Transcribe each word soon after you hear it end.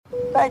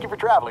Thank you for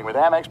traveling with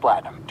Amex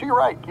Platinum. To your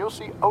right, you'll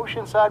see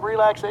oceanside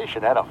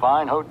relaxation at a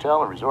fine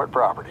hotel and resort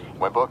property.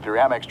 When booked through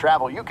Amex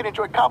Travel, you can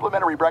enjoy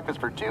complimentary breakfast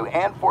for 2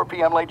 and 4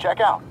 p.m. late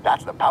checkout.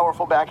 That's the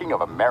powerful backing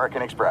of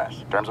American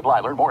Express. Terms apply.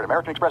 Learn more at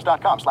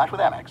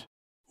americanexpress.com/withAmex.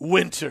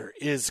 Winter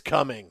is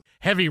coming.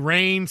 Heavy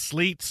rain,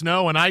 sleet,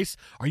 snow, and ice.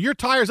 Are your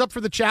tires up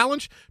for the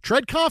challenge?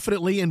 Tread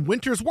confidently in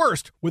winter's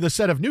worst with a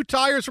set of new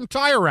tires from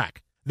Tire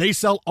Rack. They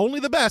sell only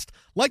the best,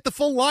 like the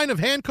full line of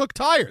hand-cooked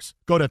tires.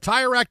 Go to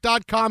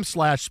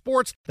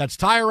TireRack.com/sports. That's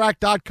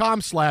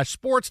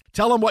TireRack.com/sports.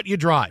 Tell them what you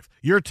drive.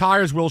 Your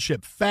tires will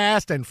ship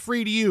fast and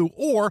free to you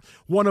or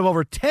one of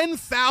over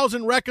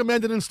 10,000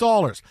 recommended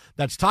installers.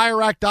 That's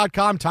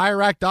TireRack.com,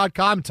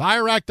 TireRack.com,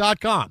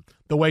 TireRack.com.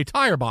 The way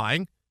tire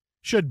buying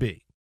should be.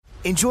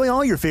 Enjoy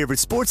all your favorite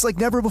sports like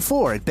never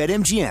before at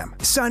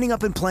BetMGM. Signing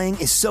up and playing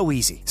is so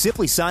easy.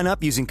 Simply sign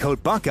up using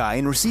code Buckeye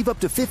and receive up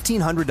to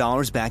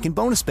 $1,500 back in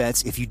bonus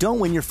bets if you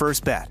don't win your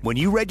first bet. When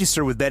you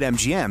register with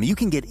BetMGM, you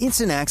can get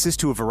instant access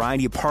to a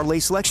variety of parlay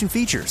selection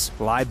features,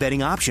 live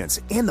betting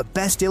options, and the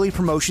best daily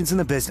promotions in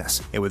the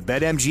business. And with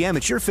BetMGM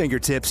at your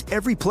fingertips,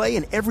 every play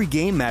and every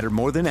game matter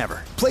more than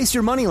ever. Place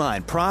your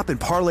moneyline, prop, and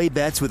parlay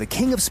bets with the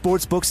king of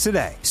sportsbooks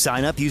today.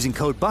 Sign up using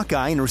code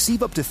Buckeye and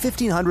receive up to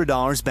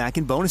 $1,500 back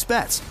in bonus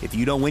bets if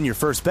you don't win your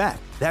first bet.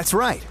 That's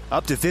right,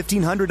 up to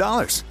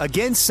 $1,500.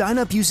 Again, sign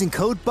up using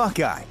code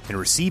Buckeye and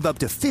receive up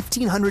to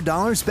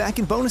 $1,500 back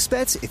in bonus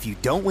bets if you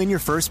don't win your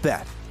first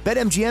bet.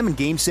 BetMGM and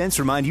GameSense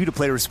remind you to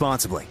play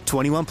responsibly.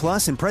 21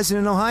 plus and present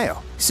in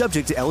Ohio.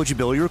 Subject to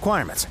eligibility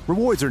requirements.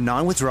 Rewards are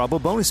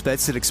non-withdrawable bonus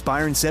bets that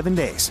expire in 7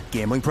 days.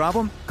 Gambling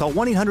problem? Call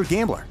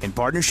 1-800-GAMBLER in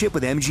partnership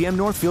with MGM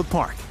Northfield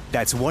Park.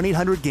 That's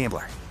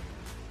 1-800-GAMBLER.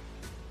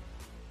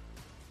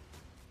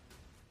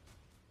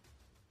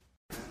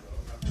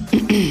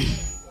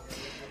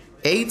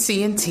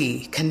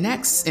 AT&T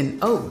connects an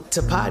ode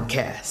to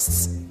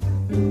podcasts.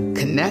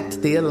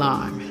 Connect the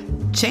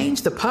alarm.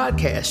 Change the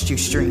podcast you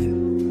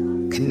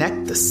stream.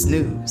 Connect the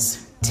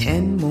snooze.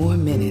 10 more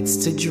minutes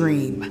to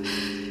dream.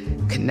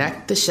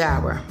 Connect the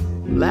shower.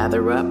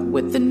 Lather up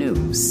with the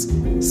news.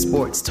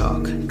 Sports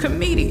talk,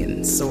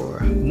 comedians,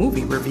 or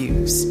movie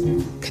reviews.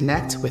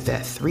 Connect with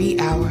that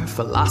 3-hour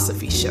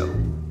philosophy show.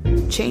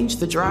 Change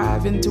the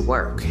drive into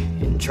work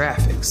in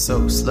traffic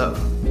so slow.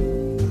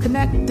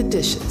 Connect the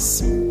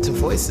dishes to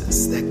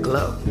voices that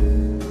glow.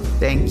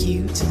 Thank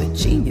you to the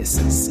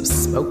geniuses of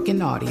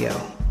spoken audio.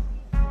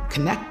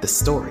 Connect the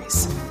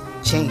stories.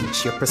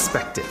 Change your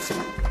perspective.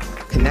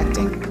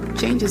 Connecting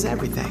changes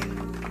everything.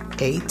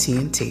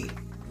 AT&T.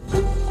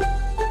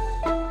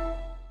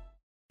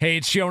 Hey,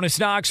 it's Jonas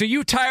Knox. Are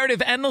you tired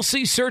of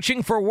endlessly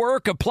searching for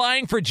work,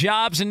 applying for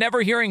jobs, and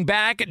never hearing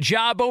back?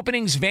 Job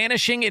openings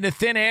vanishing into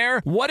thin air?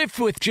 What if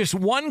with just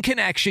one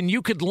connection,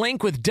 you could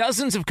link with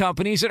dozens of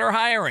companies that are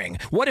hiring?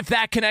 What if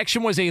that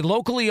connection was a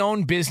locally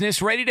owned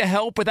business ready to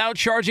help without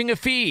charging a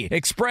fee?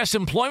 Express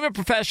Employment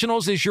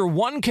Professionals is your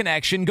one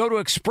connection. Go to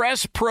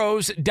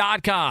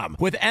expresspros.com.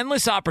 With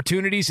endless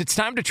opportunities, it's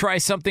time to try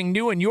something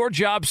new in your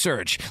job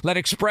search. Let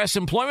Express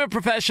Employment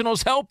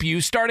Professionals help you.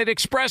 Start at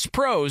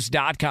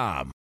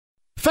expresspros.com.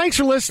 Thanks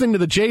for listening to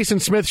the Jason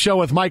Smith Show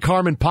with Mike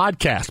Harmon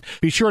podcast.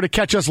 Be sure to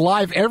catch us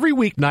live every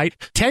weeknight,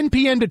 10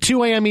 p.m. to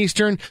 2 a.m.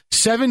 Eastern,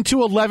 7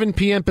 to 11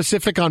 p.m.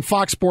 Pacific on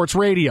Fox Sports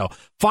Radio.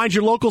 Find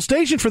your local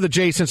station for the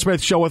Jason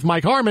Smith Show with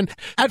Mike Harmon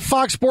at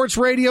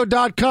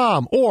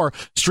foxsportsradio.com or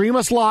stream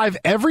us live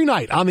every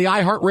night on the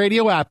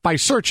iHeartRadio app by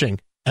searching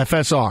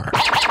FSR.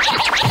 Now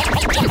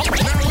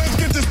let's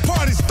get this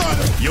party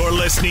started. You're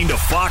listening to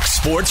Fox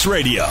Sports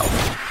Radio.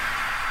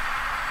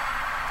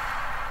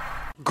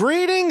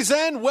 Greetings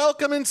and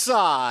welcome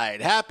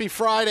inside. Happy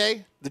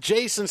Friday. The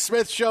Jason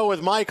Smith Show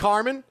with Mike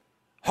Harmon.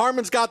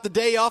 Harmon's got the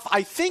day off.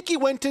 I think he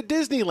went to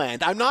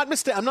Disneyland. I'm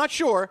not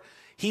sure.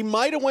 He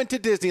might have went to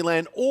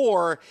Disneyland,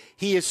 or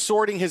he is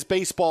sorting his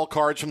baseball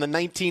cards from the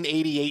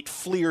 1988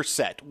 Fleer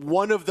set.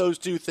 One of those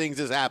two things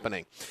is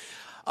happening.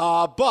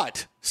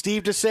 But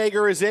Steve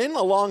DeSager is in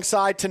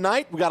alongside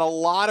tonight. We got a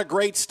lot of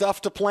great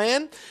stuff to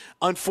plan.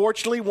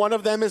 Unfortunately, one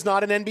of them is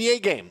not an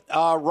NBA game.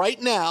 Right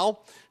now,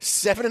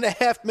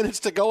 7.5 minutes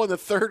to go in the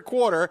third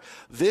quarter.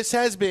 This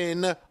has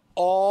been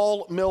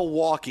all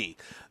Milwaukee.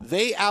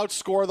 They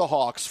outscore the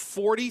Hawks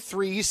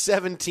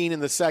 43-17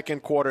 in the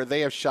second quarter. They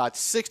have shot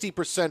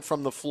 60%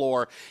 from the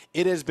floor.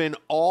 It has been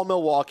all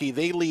Milwaukee.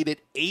 They lead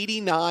it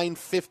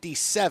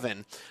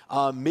 89-57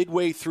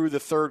 midway through the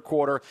third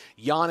quarter.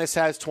 Giannis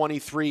has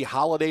 23.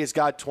 Holiday's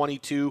got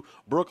 22.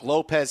 Brook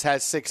Lopez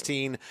has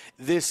 16.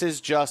 This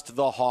is just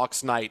the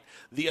Hawks night,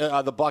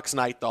 the Bucks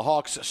night. The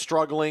Hawks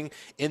struggling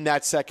in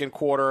that second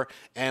quarter,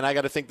 and I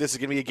got to think this is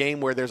going to be a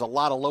game where there's a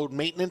lot of load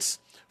maintenance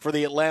for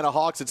the Atlanta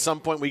Hawks. At some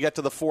point we get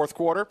to the fourth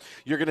quarter,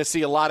 you're going to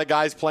see a lot of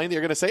guys playing.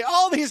 You're going to say,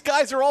 oh, these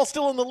guys are all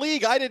still in the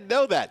league. I didn't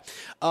know that.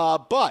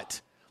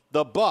 But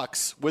the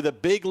Bucks with a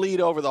big lead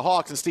over the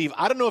Hawks. And, Steve,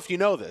 I don't know if you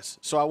know this,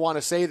 so I want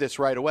to say this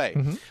right away.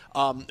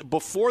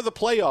 Before the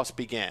playoffs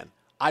began,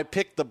 I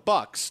picked the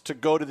Bucks to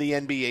go to the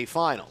NBA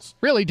Finals.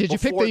 Really? Did you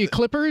pick the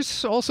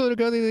Clippers also to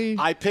go to the...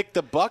 I picked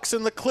the Bucks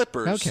and the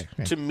Clippers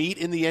to meet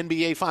in the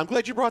NBA Finals. I'm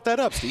glad you brought that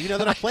up, Steve. You know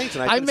they're not playing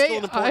tonight. I may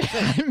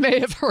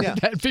have heard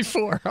that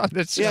before on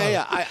this show.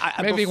 Yeah.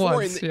 Maybe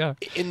once,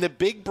 in the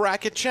big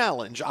bracket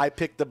challenge, I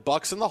picked the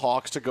Bucks and the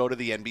Hawks to go to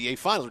the NBA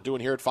Finals. We're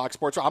doing here at Fox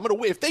Sports. I'm going to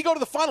win. If they go to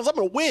the Finals, I'm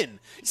going to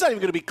win. It's not even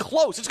going to be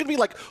close. It's going to be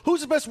like,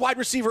 who's the best wide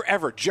receiver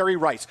ever? Jerry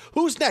Rice.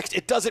 Who's next?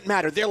 It doesn't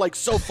matter. They're like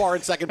so far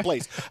in second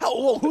place.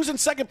 Well, who's in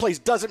second place?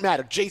 Doesn't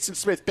matter. Jason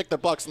Smith picked the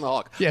Bucks and the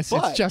Hawks. Yes,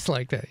 it's just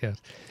like that, yes.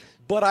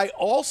 But I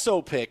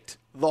also picked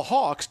the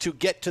Hawks to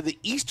get to the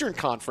Eastern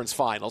Conference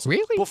Finals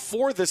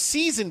before the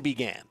season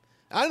began.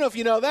 I don't know if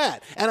you know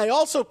that. And I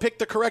also picked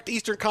the correct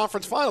Eastern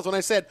Conference Finals when I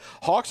said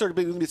Hawks are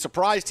going to be a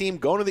surprise team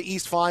going to the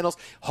East Finals.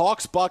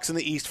 Hawks, Bucks in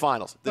the East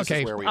Finals. This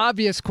is where we are.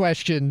 Obvious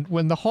question.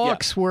 When the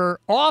Hawks were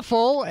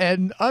awful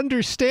and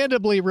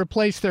understandably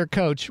replaced their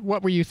coach,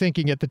 what were you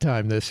thinking at the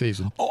time this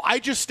season? Oh, I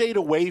just stayed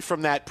away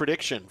from that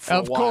prediction for a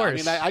while. Of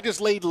course. I mean, I just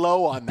laid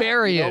low on that.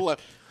 Bury it.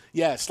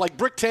 Yes, like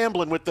Brick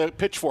Tamblyn with the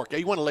pitchfork.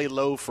 You want to lay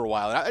low for a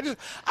while.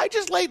 I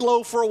just laid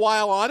low for a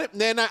while on it, and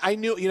then I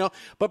knew,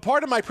 But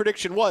part of my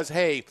prediction was,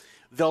 hey,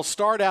 they'll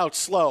start out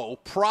slow,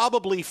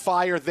 probably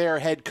fire their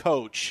head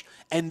coach,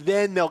 and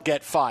then they'll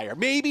get fired.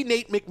 Maybe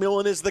Nate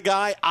McMillan is the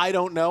guy. I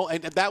don't know,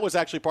 and that was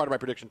actually part of my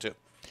prediction too.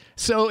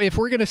 So if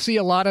we're going to see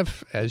a lot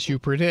of, as you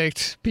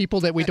predict, people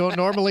that we don't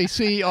normally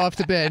see off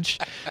the bench,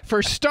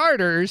 for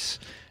starters,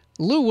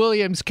 Lou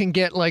Williams can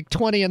get like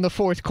 20 in the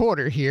fourth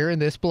quarter here in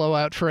this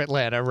blowout for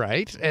Atlanta,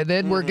 right? And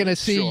then we're going to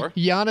see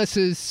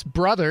Giannis's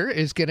brother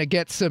is going to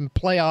get some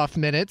playoff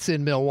minutes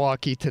in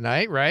Milwaukee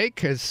tonight, right?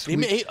 Because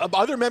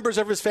other members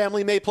of his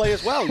family may play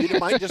as well. You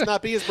might just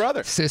not be his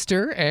brother.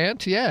 Sister,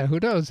 aunt, who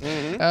knows?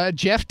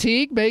 Jeff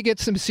Teague may get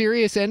some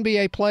serious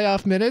NBA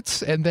playoff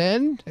minutes. And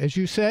then, as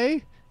you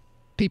say,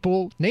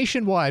 people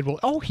nationwide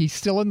will, he's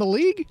still in the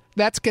league?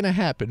 That's going to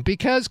happen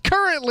because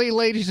currently,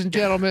 ladies and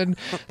gentlemen,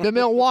 the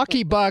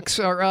Milwaukee Bucks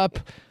are up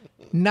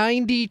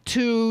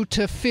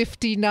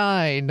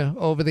 92-59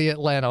 over the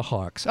Atlanta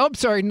Hawks. Oh, I'm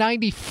sorry,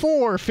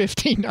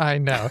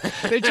 94-59 now.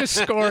 They just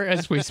score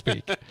as we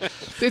speak.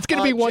 It's going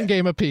to be one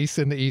game apiece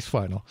in the East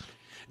Final.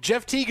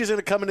 Jeff Teague is going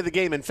to come into the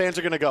game and fans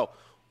are going to go,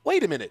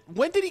 wait a minute.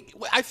 When did he?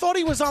 I thought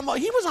he was on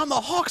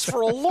the Hawks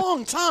for a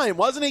long time,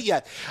 wasn't he?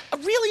 Yeah,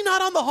 really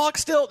not on the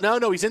Hawks still?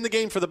 No, he's in the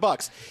game for the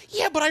Bucks.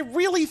 Yeah, but I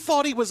really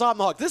thought he was on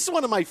the Hawks. This is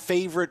one of my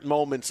favorite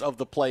moments of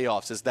the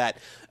playoffs. Is that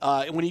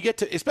when you get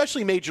to,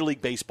 especially Major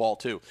League Baseball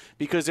too,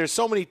 because there's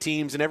so many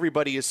teams and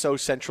everybody is so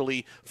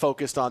centrally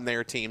focused on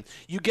their team.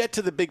 You get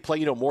to the big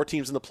play. More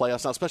teams in the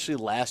playoffs now, especially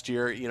last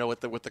year. With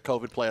the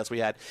COVID playoffs we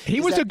had.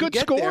 He was a good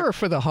scorer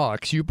for the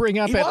Hawks. You bring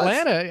up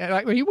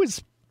Atlanta. He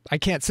was. I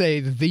can't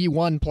say the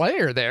one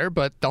player there,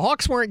 but the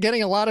Hawks weren't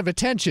getting a lot of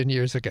attention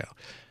years ago.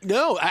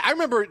 No, I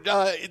remember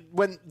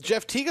when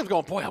Jeff Teague was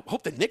going, boy, I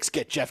hope the Knicks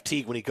get Jeff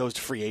Teague when he goes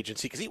to free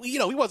agency because he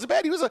wasn't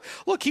bad. He was like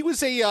a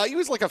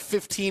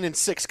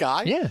 15-6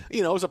 guy. Yeah,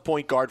 he was a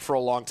point guard for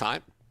a long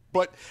time.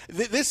 But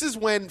this is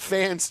when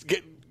fans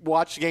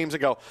watch games and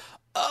go,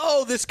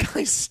 oh, this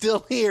guy's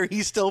still here.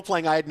 He's still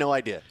playing. I had no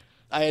idea.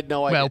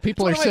 Well,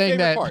 people are saying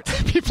that.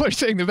 People are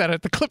saying that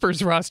at the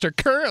Clippers roster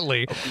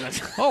currently.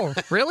 Oh,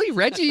 really?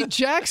 Reggie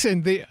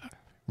Jackson.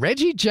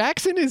 Reggie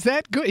Jackson, is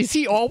that good? Is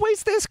he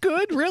always this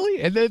good?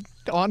 Really? And then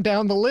on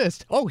down the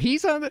list. Oh,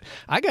 he's on the.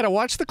 I got to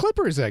watch the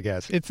Clippers. I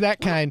guess it's that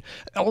kind.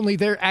 Only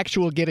they're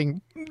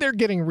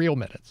getting real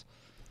minutes.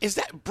 Is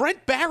that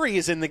Brent Barry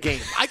is in the game?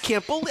 I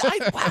can't believe.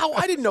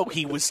 I didn't know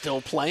he was still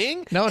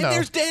playing. No.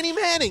 There's Danny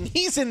Manning.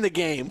 He's in the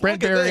game.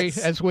 Brent Barry,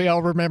 as we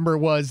all remember,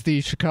 was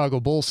the Chicago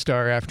Bulls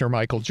star after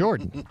Michael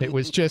Jordan. It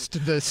was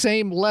just the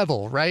same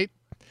level, right?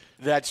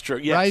 That's true.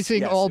 Yes,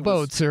 rising all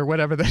boats, or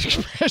whatever that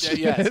expression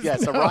is.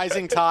 Yes. A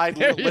rising tide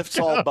lifts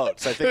all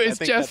boats. I think it's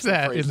just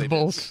that in the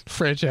Bulls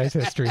franchise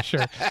history.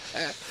 Sure.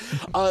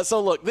 So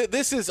look,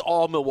 this is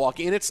all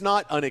Milwaukee, and it's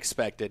not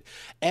unexpected.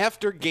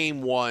 After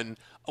Game 1.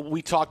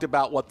 We talked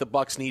about what the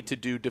Bucks need to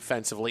do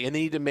defensively, and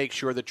they need to make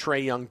sure that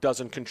Trae Young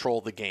doesn't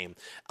control the game.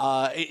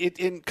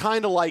 It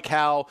kind of like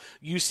how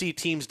you see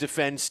teams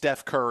defend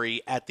Steph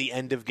Curry at the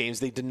end of games.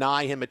 They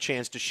deny him a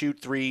chance to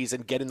shoot threes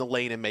and get in the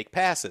lane and make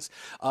passes.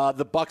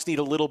 The Bucks need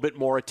a little bit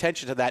more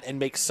attention to that and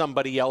make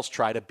somebody else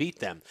try to beat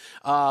them.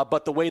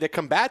 But the way to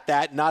combat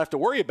that, and not have to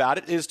worry about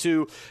it, is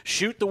to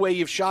shoot the way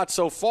you've shot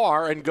so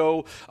far and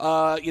go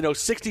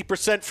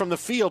 60% from the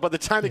field. By the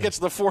time it gets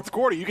to the fourth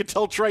quarter, you can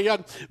tell Trae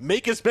Young,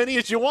 make as many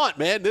as you want,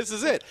 man. This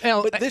is it.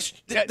 But this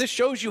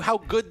shows you how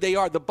good they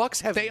are. The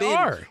Bucks have been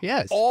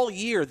all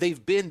year.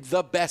 They've been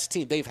the best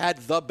team. They've had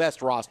the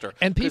best roster,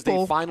 and because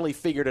they finally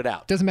figured it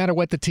out. Doesn't matter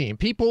what the team.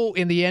 People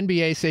in the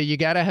NBA say you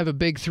got to have a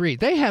big three.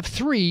 They have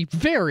three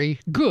very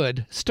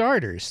good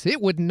starters.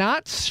 It would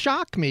not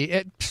shock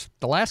me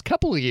the last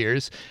couple of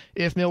years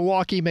if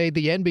Milwaukee made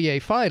the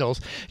NBA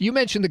Finals. You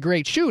mentioned the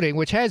great shooting,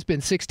 which has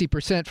been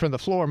 60% from the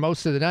floor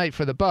most of the night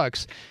for the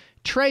Bucks.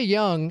 Trae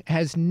Young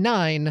has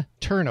 9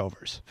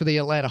 turnovers for the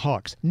Atlanta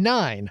Hawks.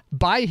 9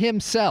 by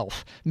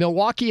himself.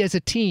 Milwaukee as a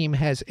team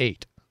has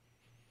 8.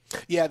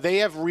 Yeah, they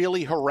have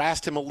really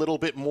harassed him a little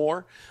bit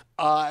more.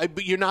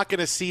 But you're not going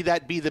to see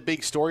that be the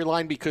big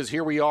storyline because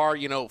here we are,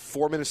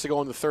 4 minutes to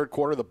go in the third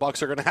quarter. The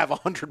Bucks are going to have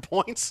 100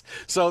 points.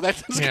 So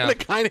that's going to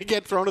kind of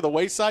get thrown to the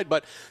wayside.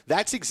 But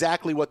that's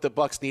exactly what the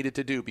Bucks needed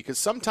to do because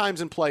sometimes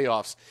in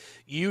playoffs,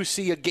 you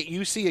see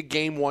a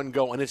game one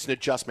go and it's an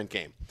adjustment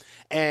game.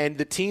 And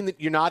the team that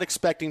you're not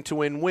expecting to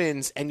win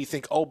wins, and you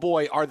think, oh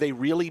boy, are they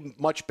really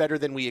much better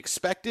than we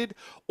expected?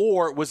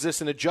 Or was this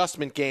an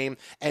adjustment game,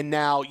 and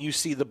now you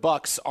see the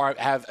Bucks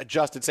have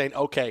adjusted, saying,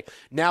 okay,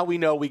 now we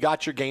know we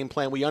got your game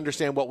plan. We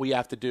understand what we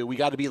have to do. We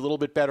got to be a little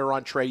bit better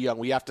on Trae Young.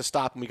 We have to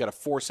stop him. We got to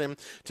force him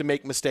to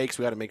make mistakes.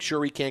 We got to make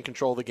sure he can't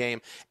control the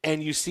game.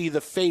 And you see the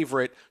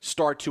favorite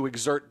start to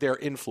exert their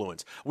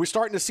influence. We're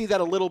starting to see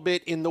that a little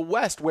bit in the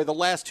West, where the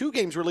last two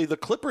games, really, the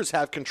Clippers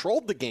have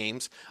controlled the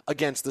games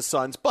against the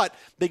Suns, but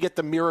they get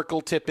the miracle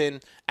tip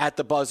in at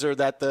the buzzer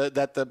that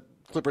the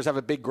Clippers have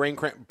a big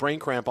brain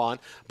cramp on.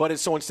 But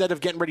so instead of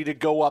getting ready to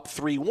go up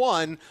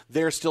 3-1,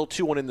 they're still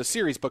 2-1 in the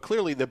series. But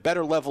clearly the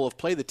better level of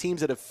play, the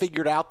teams that have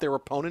figured out their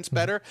opponents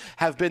better,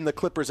 have been the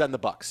Clippers and the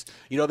Bucks.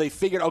 They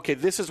figured, okay,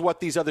 this is what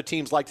these other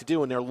teams like to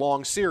do in their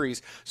long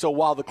series. So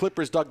while the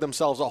Clippers dug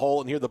themselves a hole,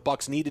 and here the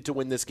Bucks needed to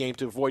win this game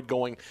to avoid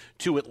going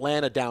to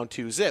Atlanta down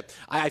 2-0,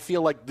 I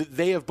feel like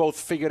they have both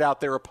figured out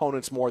their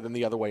opponents more than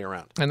the other way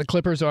around. And the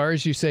Clippers are,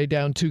 as you say,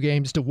 down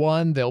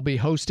 2-1. They'll be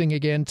hosting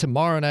again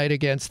tomorrow night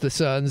against the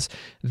Suns.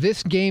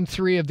 This Game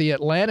 3 of the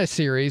Atlanta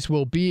series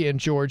will be in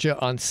Georgia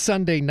on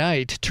Sunday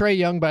night. Trae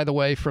Young, by the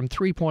way, from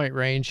three-point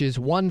range is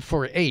 1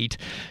 for 8.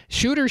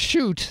 Shooters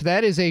shoot.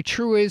 That is a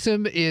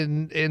truism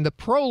in the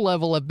pro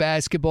level of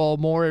basketball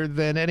more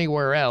than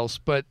anywhere else.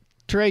 But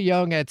Trae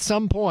Young at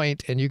some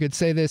point, and you could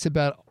say this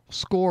about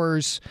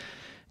scorers,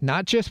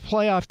 not just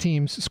playoff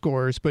teams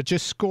scorers, but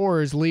just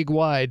scorers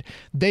league-wide,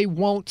 they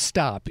won't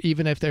stop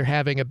even if they're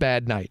having a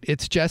bad night.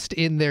 It's just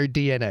in their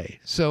DNA.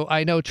 So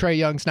I know Trae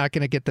Young's not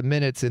going to get the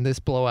minutes in this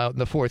blowout in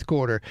the fourth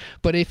quarter,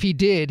 but if he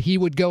did, he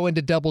would go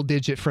into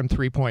double-digit from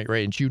three-point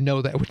range. You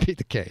know that would be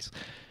the case.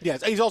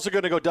 Yes, he's also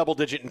going to go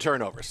double-digit in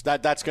turnovers.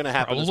 That's going to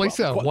happen Probably as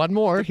well. So. One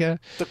more, yeah.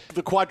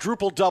 The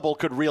quadruple-double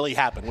could really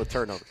happen with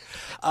turnovers.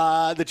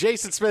 The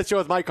Jason Smith Show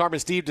with Mike Harmon,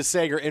 Steve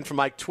DeSager, in from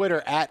Mike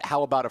Twitter at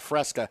How About a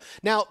Fresca.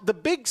 Now, the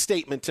big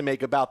statement to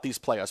make about these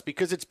playoffs,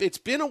 because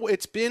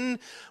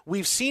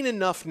we've seen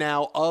enough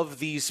now of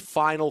these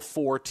final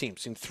four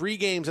teams. In 3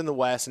 games in the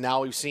West, and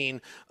now we've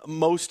seen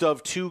most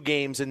of 2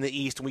 games in the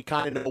East, and we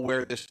kind of know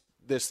where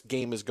this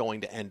game is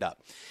going to end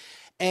up.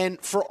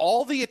 And for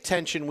all the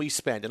attention we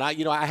spend, and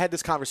I had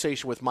this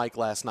conversation with Mike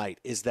last night,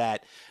 is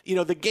that,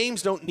 the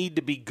games don't need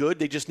to be good.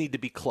 They just need to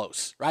be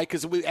close, right?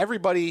 Because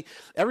everybody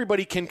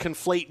can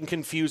conflate and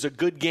confuse a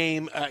good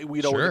game,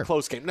 with a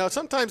close game. Now,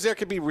 sometimes there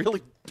could be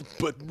really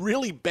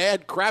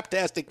bad,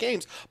 craptastic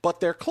games, but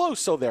they're close,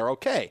 so they're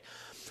okay.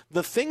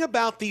 The thing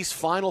about these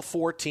final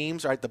 4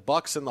 teams, right, the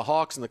Bucks and the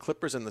Hawks and the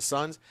Clippers and the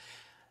Suns,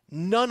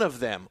 none of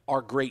them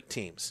are great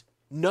teams.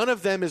 None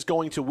of them is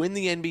going to win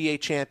the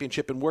NBA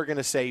championship, and we're going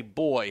to say,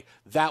 boy,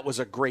 that was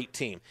a great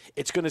team.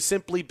 It's going to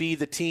simply be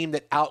the team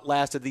that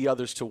outlasted the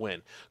others to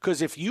win.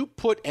 Because if you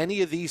put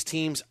any of these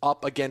teams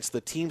up against the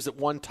teams that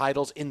won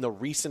titles in the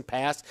recent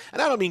past,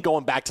 and I don't mean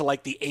going back to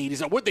like the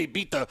 80s, would they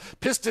beat the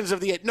Pistons of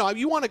the 80s? No,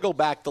 you want to go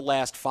back the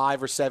last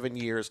 5 or 7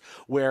 years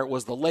where it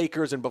was the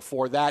Lakers, and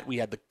before that we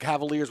had the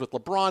Cavaliers with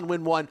LeBron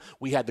win one.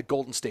 We had the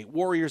Golden State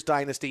Warriors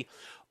dynasty.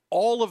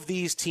 All of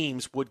these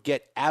teams would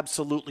get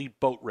absolutely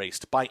boat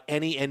raced by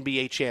any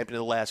NBA champion in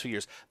the last few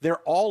years. They're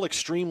all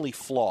extremely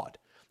flawed.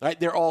 Right?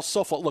 They're all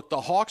so flawed. Look,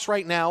 the Hawks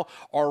right now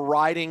are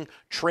riding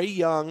Trae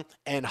Young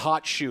and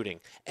hot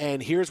shooting.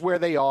 And here's where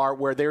they are,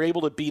 where they're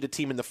able to beat a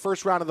team in the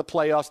first round of the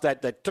playoffs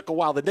that took a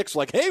while. The Knicks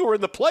were like, hey, we're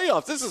in the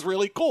playoffs. This is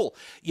really cool.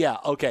 Yeah,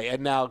 okay,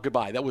 and now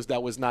goodbye. That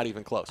was not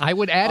even close. I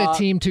would add a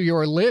team to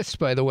your list,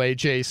 by the way,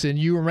 Jason.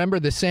 You remember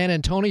the San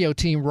Antonio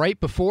team right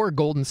before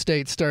Golden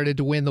State started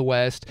to win the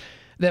West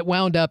that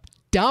wound up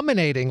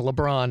dominating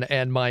LeBron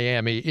and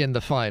Miami in the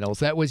finals.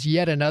 That was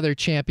yet another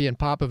champion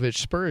Popovich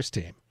Spurs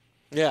team.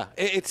 Yeah,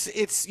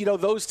 it's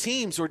those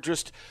teams are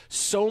just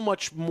so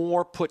much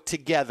more put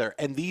together,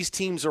 and these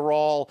teams are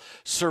all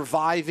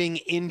surviving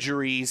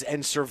injuries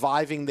and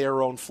surviving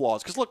their own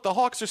flaws. Because look, the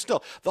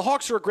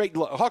Hawks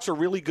are a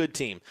really good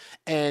team,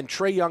 and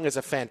Trae Young is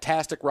a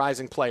fantastic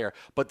rising player.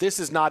 But this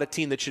is not a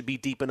team that should be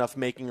deep enough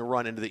making a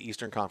run into the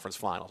Eastern Conference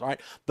Finals. All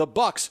right, the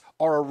Bucks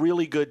are a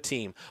really good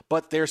team,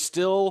 but they're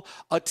still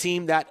a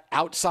team that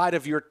outside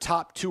of your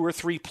top 2 or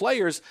 3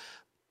 players,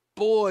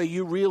 boy,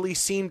 you really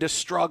seem to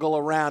struggle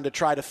around to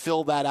try to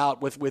fill that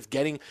out with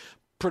getting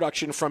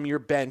production from your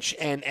bench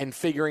and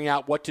figuring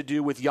out what to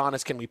do with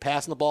Giannis. Can we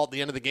pass the ball at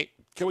the end of the game?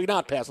 Can we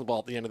not pass the ball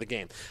at the end of the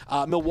game?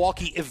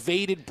 Milwaukee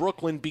evaded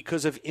Brooklyn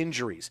because of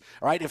injuries.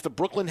 All right, if the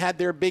Brooklyn had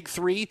their big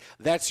three,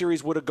 that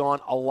series would have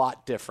gone a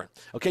lot different.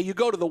 Okay, you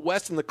go to the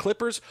West and the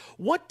Clippers.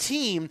 What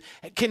team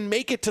can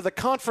make it to the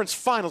conference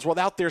finals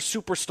without their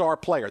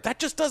superstar player? That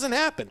just doesn't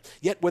happen.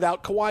 Yet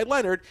without Kawhi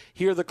Leonard,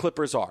 here the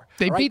Clippers are.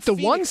 They right? beat the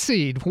Phoenix, 1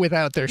 seed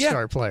without their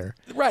star player.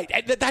 Right.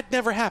 That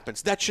never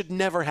happens. That should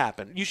never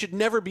happen. You should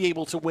never be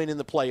able to win in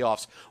the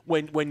playoffs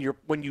when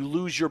you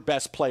lose your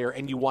best player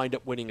and you wind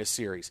up winning a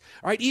series.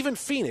 All right, even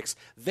Phoenix,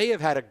 they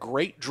have had a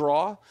great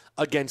draw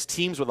against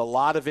teams with a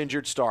lot of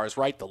injured stars,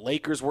 right? The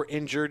Lakers were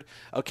injured,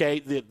 okay?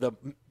 The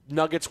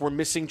Nuggets were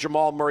missing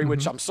Jamal Murray,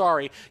 which I'm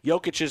sorry,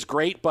 Jokic is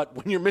great, but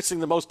when you're missing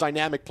the most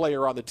dynamic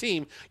player on the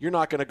team, you're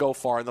not going to go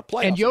far in the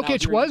playoffs. And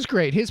Jokic was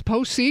great. His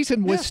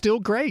postseason was still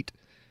great.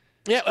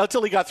 Yeah,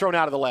 until he got thrown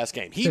out of the last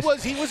game. He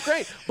was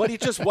great, but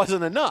it just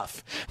wasn't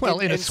enough. Well,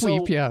 in a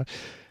sweep, yeah.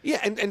 Yeah,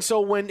 and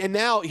so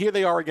now here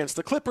they are against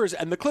the Clippers,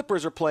 and the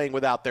Clippers are playing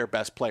without their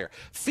best player.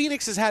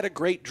 Phoenix has had a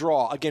great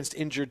draw against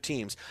injured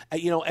teams.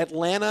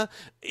 Atlanta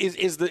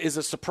is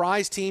a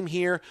surprise team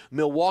here.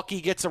 Milwaukee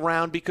gets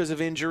around because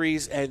of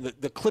injuries, and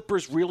the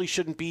Clippers really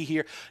shouldn't be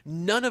here.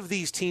 None of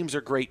these teams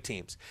are great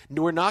teams.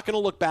 We're not going to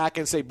look back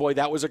and say, boy,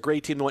 that was a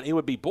great team. It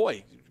would be,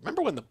 boy,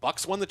 remember when the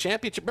Bucks won the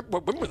championship?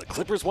 Remember when the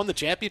Clippers won the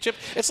championship?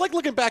 It's like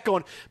looking back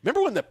going,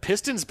 remember when the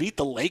Pistons beat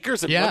the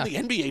Lakers and won the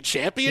NBA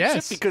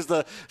championship because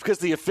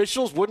the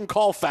officials wouldn't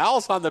call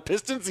fouls on the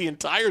Pistons the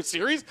entire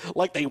series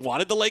like they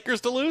wanted the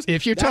Lakers to lose?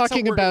 If you're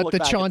talking about the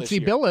Chauncey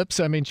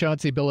Billups, I mean,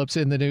 Chauncey Billups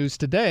in the news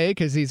today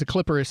because he's a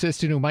Clipper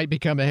assistant who might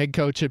become a head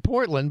coach at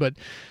Portland, but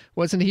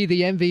wasn't he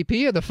the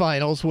MVP of the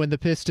finals when the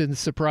Pistons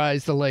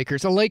surprised the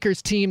Lakers? A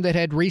Lakers team that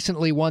had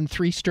recently won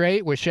 3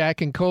 straight with Shaq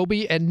and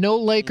Kobe, and no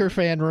Laker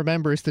fan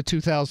remembers the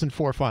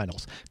 2004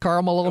 finals.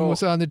 Karl Malone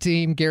was on the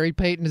team. Gary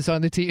Payton is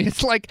on the team.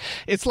 It's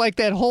like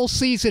that whole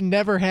season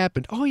never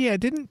happened. Oh, yeah,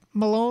 didn't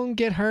Malone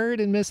get hurt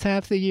and missed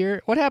half the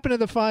year? What happened to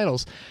the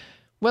finals?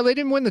 Well, they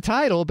didn't win the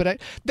title, but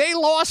they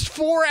lost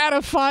 4 out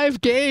of 5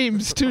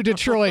 games to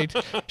Detroit.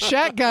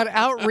 Shaq got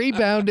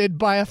out-rebounded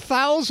by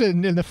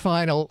 1,000 in the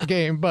final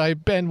game by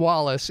Ben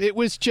Wallace. It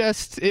was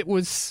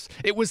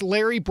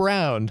Larry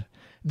Brown,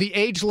 the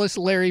ageless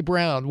Larry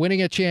Brown,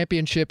 winning a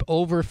championship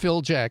over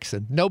Phil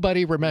Jackson.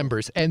 Nobody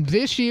remembers. And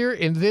this year,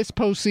 in this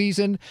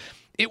postseason,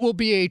 it will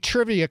be a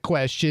trivia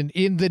question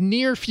in the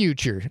near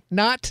future,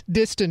 not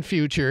distant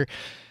future.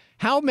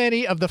 How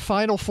many of the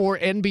Final Four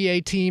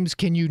NBA teams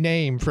can you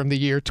name from the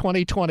year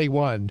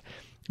 2021?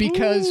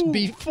 Because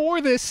before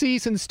this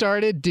season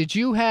started, did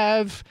you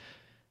have,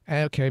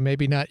 okay,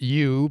 maybe not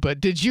you, but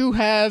did you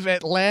have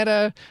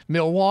Atlanta,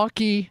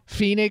 Milwaukee,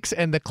 Phoenix,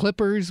 and the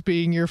Clippers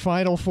being your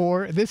Final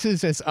Four? This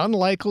is as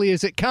unlikely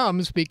as it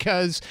comes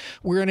because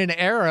we're in an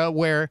era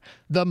where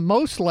the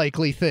most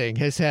likely thing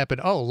has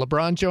happened. Oh,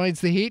 LeBron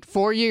joins the Heat,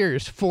 4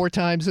 years, 4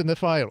 times in the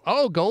final.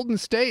 Oh, Golden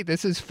State,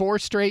 this is 4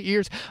 straight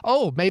years.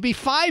 Oh, maybe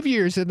 5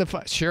 years in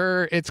the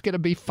sure, it's going to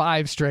be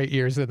 5 straight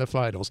years in the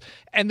finals.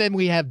 And then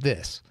we have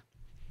this.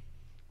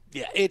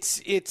 Yeah,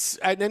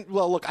 and then,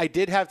 well, look, I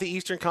did have the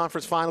Eastern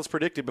Conference Finals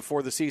predicted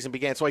before the season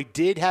began, so I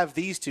did have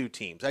these 2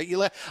 teams. You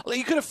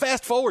could have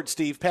fast forward,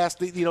 Steve, past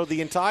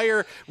the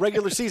entire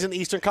regular season. The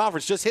Eastern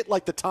Conference just hit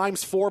like the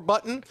 ×4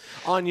 button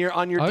on your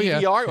DVR. Yeah.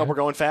 Oh, we're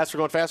going fast.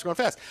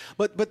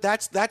 But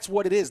that's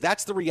what it is.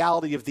 That's the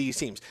reality of these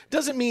teams.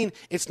 Doesn't mean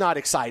it's not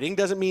exciting.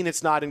 Doesn't mean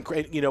it's not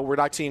we're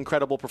not seeing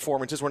incredible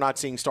performances. We're not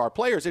seeing star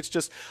players. It's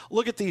just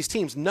look at these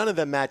teams. None of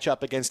them match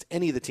up against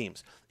any of the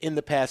teams in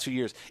the past few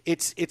years.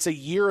 It's a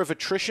year of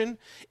attrition.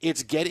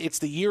 It's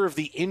the year of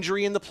the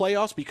injury in the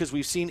playoffs because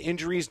we've seen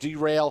injuries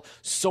derail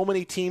so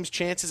many teams'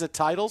 chances at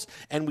titles,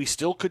 and we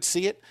still could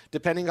see it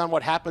depending on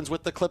what happens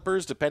with the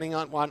Clippers, depending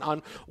on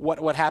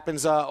what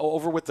happens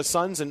over with the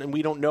Suns, and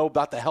we don't know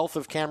about the health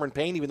of Cameron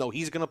Payne, even though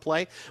he's going to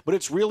play. But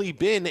it's really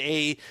been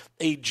a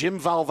Jim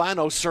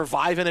Valvano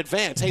survive in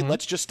advance. Hey,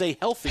 let's just stay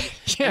healthy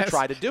and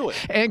try to do it.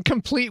 And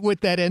complete with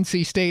that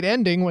NC State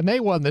ending when they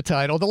won the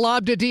title. The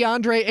lob to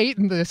DeAndre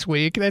Ayton this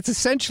week. That's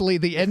essentially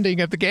the ending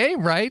of the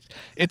game, right?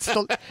 It's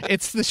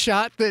the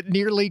shot that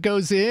nearly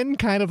goes in,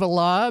 kind of a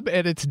lob,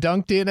 and it's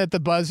dunked in at the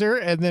buzzer,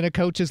 and then a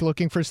coach is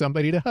looking for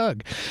somebody to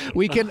hug.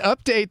 We can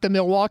update the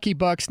Milwaukee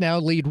Bucks now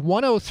lead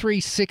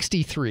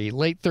 103-63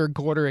 late third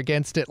quarter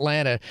against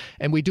Atlanta,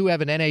 and we do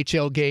have an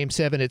NHL Game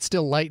 7. It's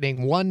still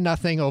Lightning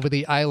 1-0 over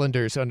the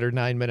Islanders under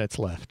 9 minutes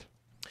left.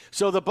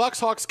 So the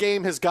Bucks-Hawks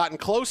game has gotten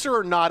closer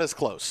or not as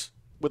close?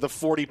 With a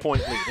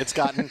 40-point lead. It's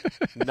gotten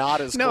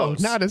not as close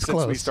not as since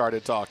close. We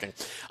started talking.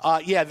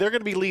 They're going to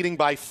be leading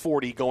by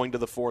 40 going to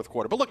the fourth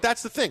quarter. But look,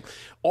 that's the thing.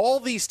 All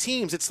these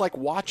teams, it's like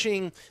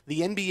watching the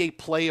NBA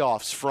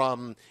playoffs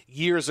from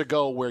years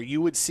ago where you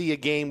would see a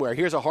game where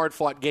here's a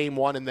hard-fought game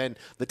 1, and then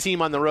the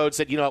team on the road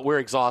said, you know what, we're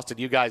exhausted.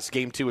 You guys,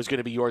 game 2 is going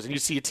to be yours. And you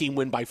see a team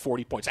win by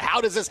 40 points. How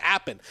does this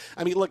happen?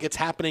 I mean, look, it's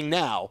happening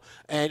now.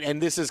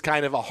 And this is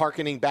kind of a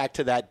hearkening back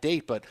to that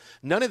date. But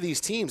none of these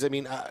teams, I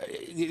mean,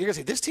 you're going to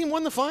say, this team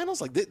won the finals?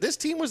 Like, this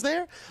team was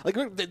there. Like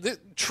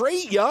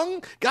Trae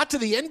Young got to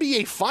the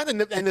NBA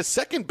final, and the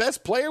second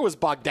best player was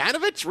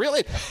Bogdanovich.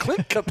 Really,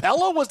 Clint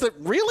Capella was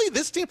really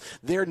this team.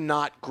 They're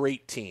not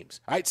great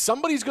teams. All right,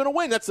 somebody's going to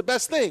win. That's the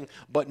best thing.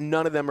 But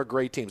none of them are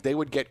great teams. They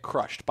would get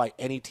crushed by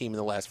any team in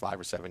the last 5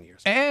 or 7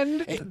 years.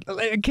 And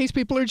in case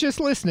people are just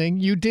listening,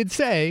 you did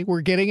say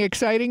we're getting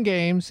exciting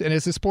games, and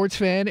as a sports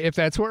fan, if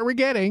that's what we're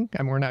getting,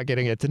 and we're not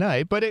getting it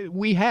tonight, but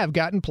we have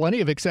gotten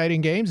plenty of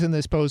exciting games in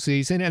this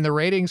postseason, and the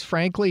ratings,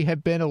 frankly,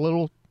 have been a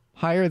little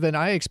higher than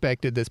I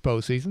expected this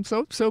postseason,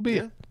 so be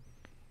it.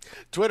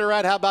 Twitter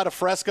at How About a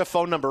Fresca,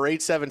 phone number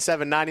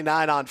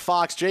 877-99 on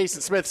Fox. Jason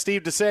Smith,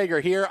 Steve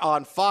DeSager here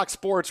on Fox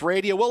Sports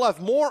Radio. We'll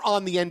have more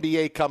on the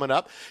NBA coming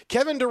up.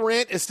 Kevin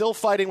Durant is still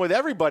fighting with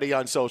everybody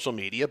on social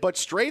media, but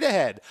straight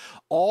ahead,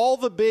 all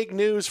the big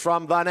news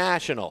from the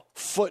National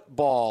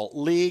Football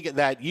League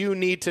that you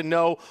need to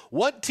know.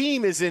 What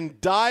team is in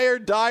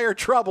dire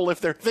trouble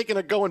if they're thinking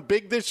of going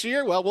big this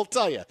year? Well, we'll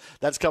tell you.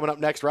 That's coming up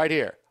next right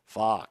here,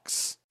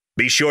 Fox.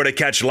 Be sure to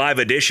catch live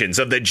editions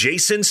of The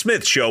Jason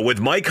Smith Show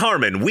with Mike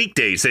Harmon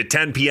weekdays at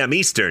 10 p.m.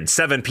 Eastern,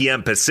 7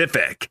 p.m.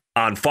 Pacific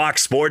on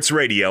Fox Sports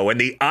Radio and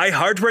the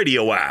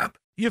iHeartRadio app.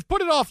 You've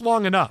put it off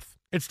long enough.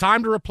 It's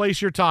time to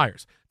replace your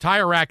tires.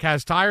 Tire Rack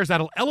has tires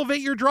that'll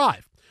elevate your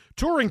drive.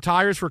 Touring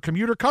tires for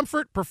commuter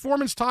comfort,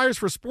 performance tires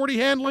for sporty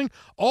handling,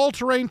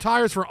 all-terrain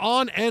tires for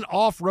on- and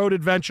off-road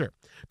adventure.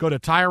 Go to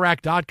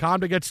TireRack.com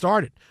to get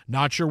started.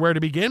 Not sure where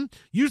to begin?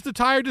 Use the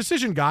Tire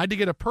Decision Guide to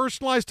get a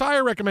personalized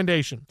tire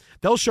recommendation.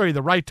 They'll show you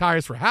the right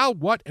tires for how,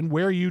 what, and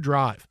where you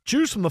drive.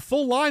 Choose from the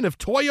full line of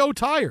Toyo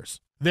tires.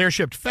 They're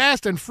shipped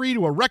fast and free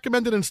to a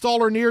recommended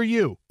installer near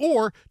you.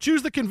 Or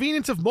choose the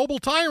convenience of mobile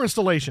tire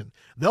installation.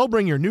 They'll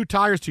bring your new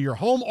tires to your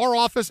home or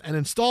office and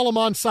install them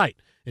on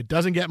site. It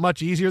doesn't get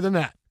much easier than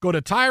that. Go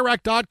to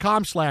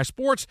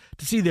TireRack.com/sports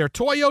to see their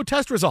Toyo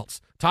test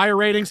results, tire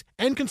ratings,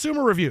 and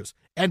consumer reviews.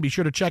 And be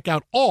sure to check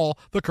out all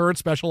the current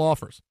special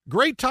offers.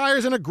 Great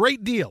tires and a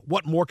great deal.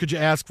 What more could you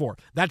ask for?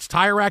 That's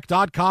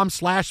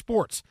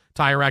TireRack.com/sports.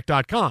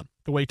 TireRack.com,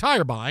 the way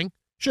tire buying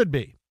should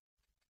be.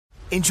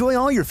 Enjoy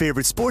all your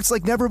favorite sports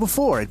like never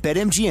before at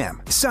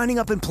BetMGM. Signing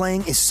up and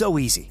playing is so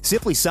easy.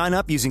 Simply sign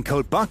up using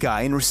code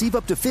Buckeye and receive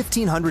up to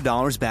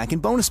 $1,500 back in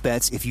bonus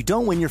bets if you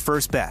don't win your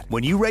first bet.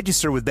 When you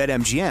register with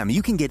BetMGM,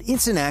 you can get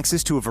instant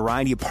access to a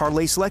variety of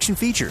parlay selection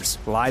features,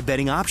 live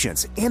betting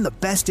options, and the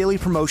best daily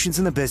promotions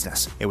in the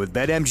business. And with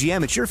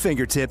BetMGM at your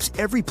fingertips,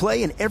 every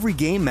play and every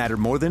game matter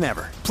more than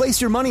ever.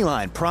 Place your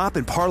moneyline, prop,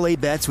 and parlay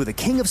bets with the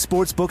king of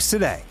sportsbooks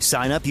today.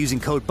 Sign up using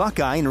code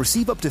Buckeye and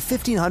receive up to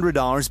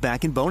 $1,500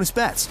 back in bonus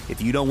bets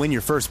if you don't win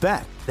your first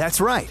bet.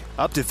 That's right,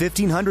 up to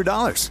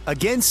 $1,500.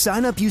 Again,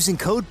 sign up using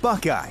code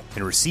Buckeye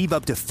and receive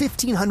up to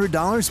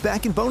 $1,500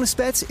 back in bonus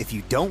bets if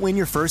you don't win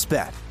your first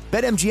bet.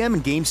 BetMGM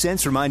and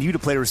GameSense remind you to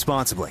play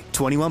responsibly.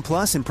 21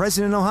 plus and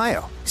present in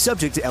Ohio.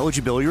 Subject to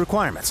eligibility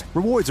requirements.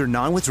 Rewards are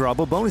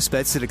non-withdrawable bonus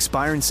bets that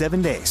expire in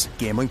 7 days.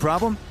 Gambling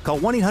problem? Call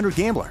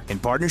 1-800-GAMBLER in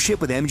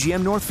partnership with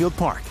MGM Northfield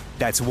Park.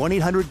 That's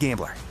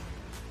 1-800-GAMBLER.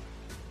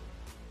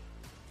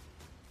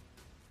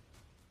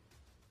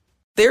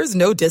 There's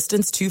no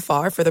distance too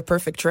far for the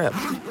perfect trip.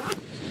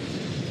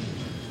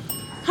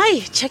 Hi,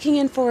 checking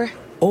in for...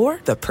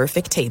 Or the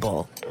perfect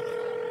table.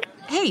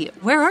 Hey,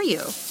 where are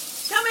you?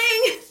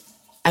 Coming!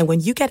 And when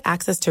you get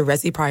access to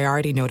Resi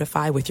Priority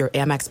Notify with your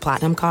Amex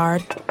Platinum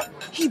card...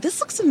 Hey,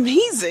 this looks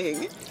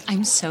amazing.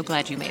 I'm so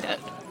glad you made it.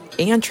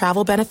 And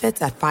travel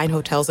benefits at fine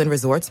hotels and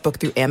resorts booked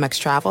through Amex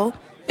Travel,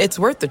 it's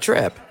worth the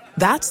trip.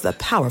 That's the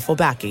powerful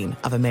backing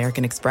of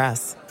American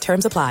Express.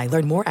 Terms apply.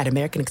 Learn more at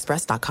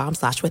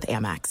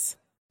americanexpress.com/withAmex.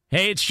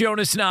 Hey, it's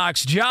Jonas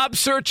Knox. Job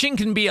searching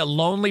can be a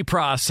lonely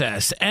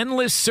process.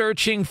 Endless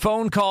searching,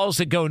 phone calls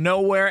that go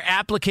nowhere,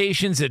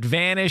 applications that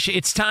vanish.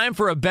 It's time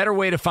for a better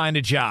way to find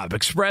a job.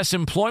 Express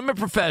Employment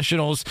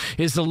Professionals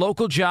is the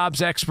local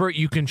jobs expert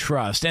you can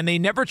trust, and they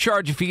never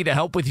charge a fee to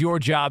help with your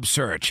job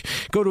search.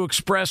 Go to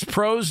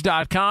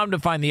expresspros.com to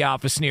find the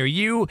office near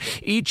you.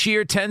 Each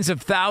year, tens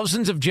of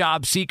thousands of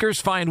job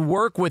seekers find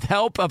work with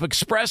help of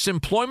Express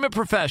Employment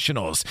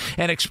Professionals.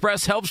 And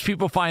Express helps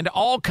people find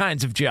all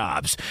kinds of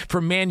jobs,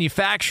 from manufacturing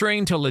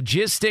to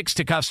logistics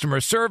to customer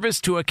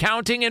service to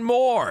accounting and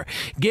more.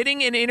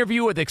 Getting an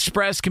interview with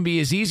Express can be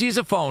as easy as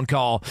a phone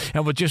call,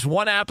 and with just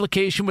one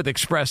application with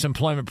Express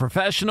Employment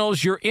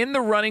Professionals, you're in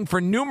the running for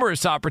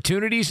numerous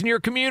opportunities in your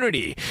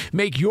community.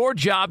 Make your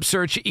job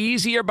search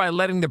easier by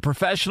letting the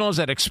professionals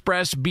at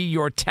Express be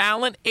your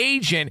talent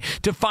agent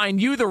to find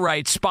you the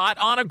right spot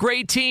on a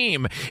great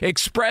team.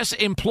 Express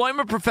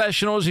Employment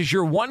Professionals is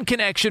your one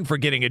connection for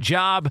getting a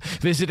job.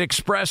 Visit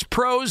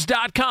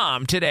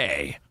expresspros.com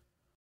today.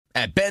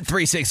 At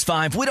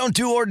Bet365, we don't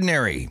do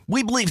ordinary.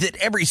 We believe that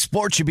every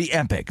sport should be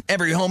epic.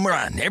 Every home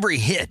run, every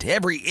hit,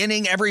 every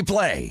inning, every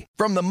play.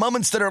 From the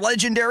moments that are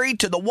legendary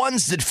to the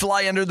ones that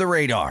fly under the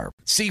radar.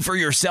 See for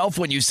yourself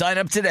when you sign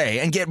up today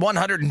and get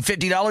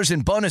 $150 in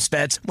bonus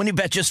bets when you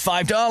bet just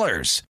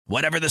 $5.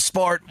 Whatever the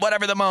sport,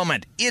 whatever the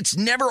moment, it's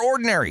never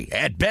ordinary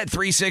at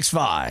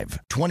Bet365.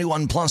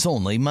 21 plus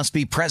only. Must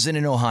be present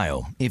in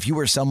Ohio. If you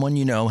or someone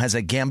you know has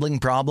a gambling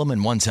problem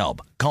and wants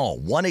help, call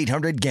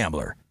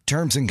 1-800-GAMBLER.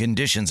 Terms and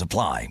conditions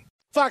apply.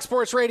 Fox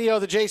Sports Radio,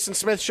 the Jason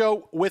Smith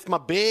Show with my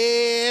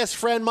best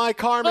friend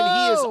Mike Harmon.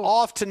 He is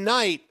off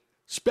tonight.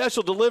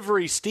 Special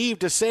delivery, Steve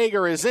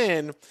DeSager is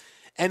in.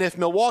 And if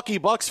Milwaukee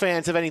Bucks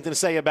fans have anything to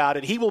say about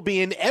it, he will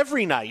be in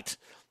every night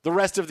the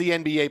rest of the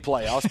NBA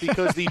playoffs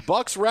because the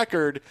Bucks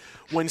record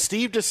when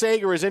Steve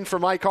DeSager is in for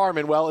Mike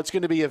Harmon, well, it's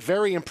going to be a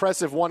very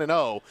impressive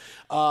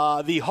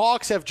 1-0. The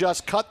Hawks have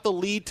just cut the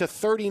lead to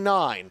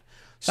 39.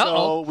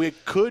 So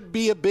it could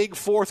be a big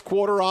fourth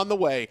quarter on the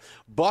way.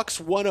 Bucks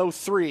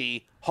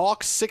 103,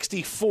 Hawks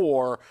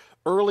 64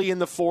 early in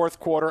the fourth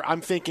quarter.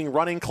 I'm thinking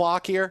running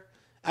clock here.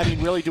 I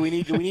mean, really, do we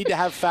need to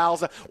have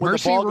fouls when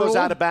Mercy the ball rule? goes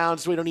out of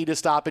bounds? We don't need to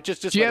stop it.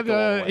 Just do you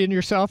have in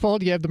your softball?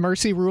 Do you have the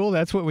mercy rule?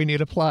 That's what we need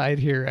applied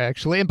here,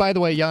 actually. And by the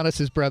way,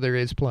 Giannis's brother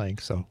is playing,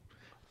 so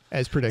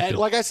as predicted. And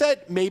like I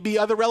said, maybe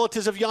other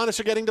relatives of Giannis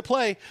are getting to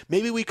play.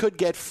 Maybe we could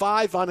get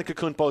 5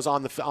 Antetokounmpos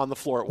on the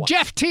floor at once.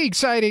 Jeff Teague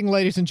sighting,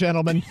 ladies and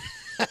gentlemen.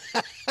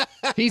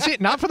 He's it,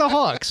 not for the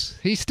Hawks.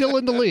 He's still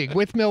in the league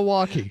with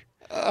Milwaukee.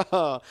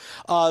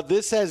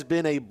 This has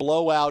been a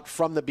blowout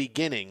from the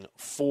beginning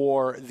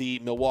for the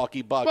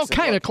Milwaukee Bucks. Well,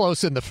 kind of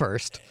close in the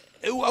first.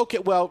 Okay,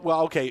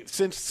 okay.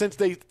 Since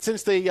they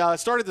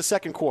started the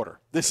second quarter,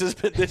 this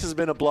has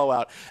been a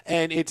blowout,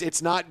 and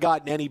it's not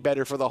gotten any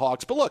better for the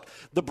Hawks. But look,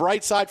 the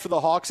bright side for the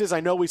Hawks is I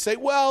know we say,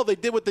 well, they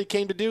did what they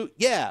came to do.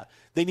 Yeah.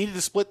 They needed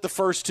to split the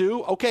first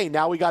two. Okay,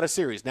 now we got a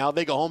series. Now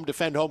they go home,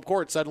 defend home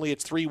court. Suddenly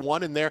it's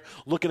 3-1, and they're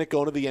looking at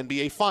going to the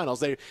NBA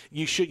Finals.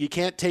 You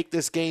can't take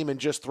this game and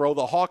just throw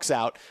the Hawks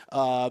out.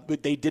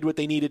 But they did what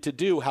they needed to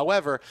do.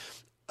 However,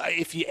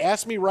 if you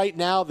ask me right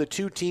now, the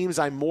two teams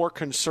I'm more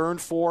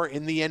concerned for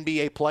in the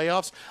NBA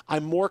playoffs,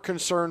 I'm more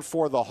concerned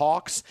for the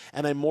Hawks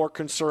and I'm more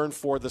concerned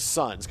for the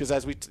Suns. Because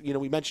as we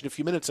mentioned a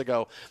few minutes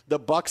ago, the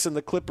Bucks and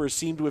the Clippers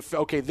seem to have,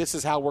 okay, this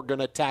is how we're going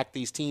to attack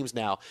these teams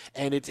now.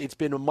 And it's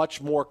been a much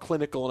more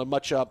clinical and a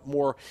much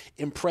more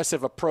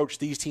impressive approach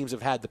these teams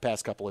have had the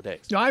past couple of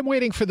days. I'm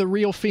waiting for the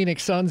real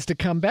Phoenix Suns to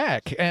come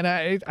back. And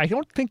I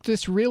don't think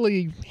this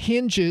really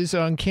hinges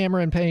on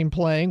Cameron Payne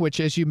playing, which,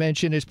 as you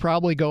mentioned, is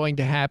probably going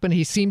to happen.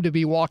 He seemed to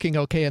be walking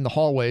okay in the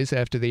hallways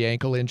after the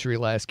ankle injury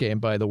last game,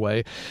 by the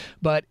way.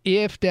 But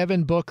if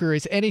Devin Booker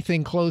is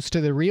anything close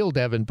to the real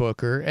Devin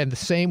Booker, and the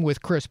same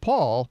with Chris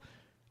Paul,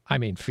 I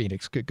mean,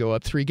 Phoenix could go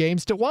up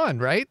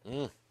 3-1, right?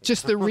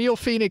 Just the real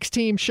Phoenix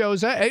team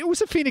shows up. It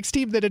was a Phoenix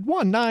team that had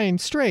won 9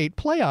 straight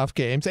playoff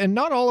games, and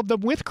not all of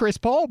them with Chris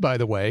Paul, by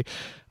the way.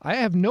 I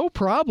have no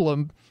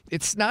problem.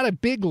 It's not a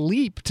big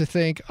leap to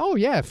think, oh,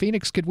 yeah,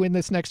 Phoenix could win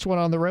this next one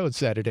on the road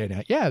Saturday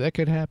night. Yeah, that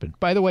could happen.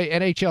 By the way,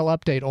 NHL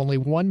update, only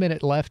 1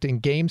 minute left in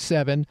Game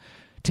 7.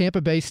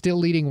 Tampa Bay still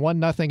leading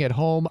 1-0 at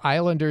home.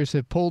 Islanders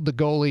have pulled the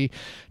goalie,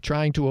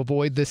 trying to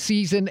avoid the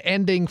season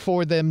ending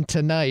for them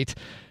tonight.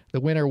 The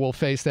winner will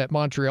face that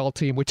Montreal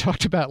team we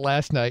talked about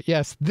last night.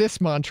 Yes,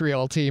 this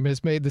Montreal team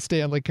has made the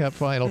Stanley Cup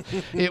final.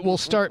 It will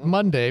start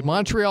Monday.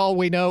 Montreal,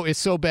 we know, is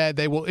so bad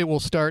it will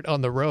start on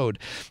the road.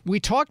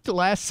 We talked the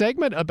last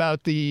segment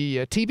about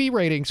the TV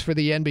ratings for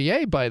the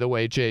NBA, by the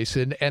way,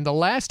 Jason, and the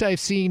last I've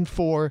seen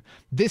for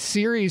this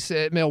series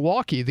at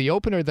Milwaukee, the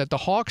opener that the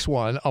Hawks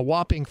won, a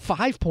whopping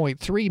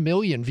 5.3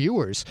 million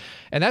viewers.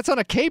 And that's on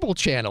a cable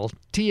channel,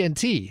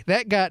 TNT.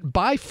 That got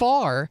by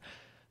far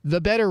the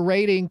better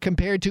rating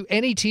compared to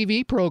any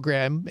TV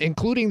program,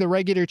 including the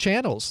regular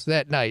channels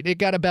that night. It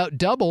got about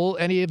double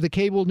any of the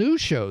cable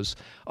news shows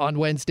on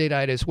Wednesday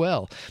night as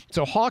well.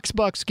 So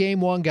Hawks-Bucks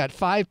Game 1 got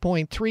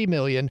 5.3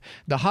 million.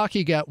 The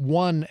hockey got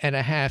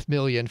 1.5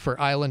 million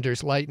for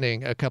Islanders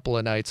Lightning a couple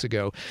of nights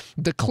ago.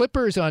 The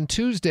Clippers on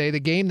Tuesday, the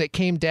game that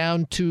came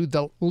down to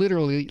the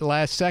literally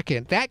last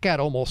second, that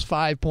got almost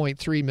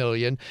 5.3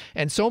 million.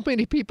 And so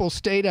many people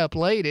stayed up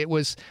late, it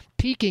was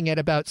peaking at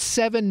about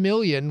 7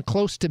 million,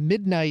 close to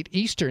midnight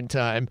Eastern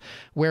time,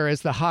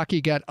 whereas the hockey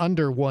got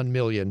under 1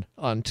 million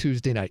on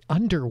Tuesday night.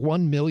 Under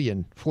 1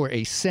 million for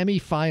a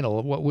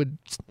semifinal, what would,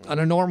 on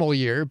a normal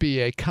year, be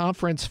a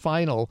conference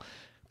final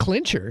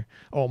clincher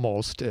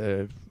almost.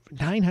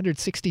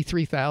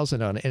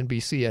 963,000 on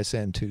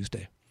NBCSN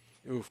Tuesday.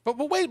 Oof. But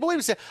wait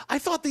a second. I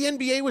thought the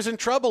NBA was in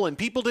trouble and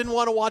people didn't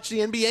want to watch the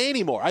NBA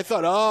anymore. I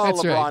thought,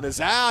 That's LeBron right.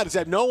 is out. Is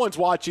that no one's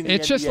watching the NBA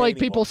It's just like anymore.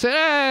 people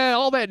say,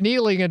 all that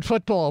kneeling in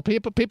football.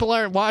 People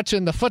aren't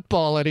watching the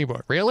football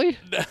anymore. Really?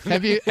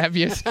 Have you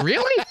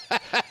really?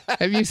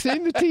 Have you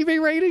seen the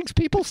TV ratings?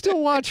 People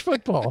still watch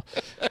football.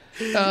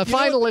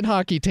 Final in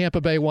hockey,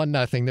 Tampa Bay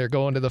 1-0. They're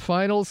going to the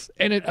finals.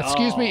 And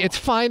it's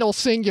final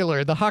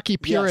singular. The hockey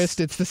purist,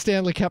 It's the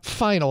Stanley Cup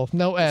final,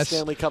 no S.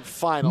 Stanley Cup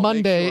final.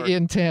 Monday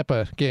in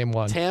Tampa, game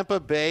 1. Tampa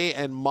Bay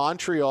and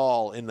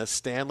Montreal in the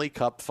Stanley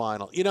Cup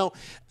final. You know,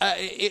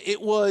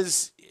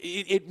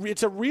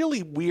 it's a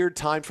really weird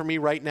time for me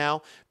right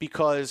now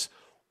because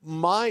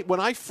when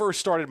I first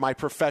started my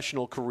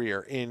professional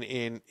career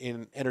in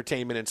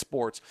entertainment and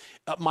sports,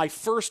 my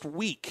first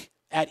week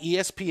at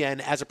ESPN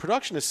as a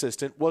production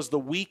assistant was the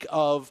week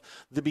of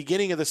the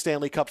beginning of the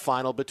Stanley Cup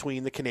final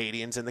between the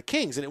Canadiens and the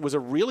Kings. And it was a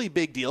really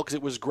big deal because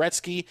it was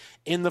Gretzky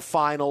in the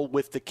final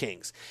with the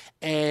Kings.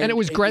 And it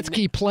was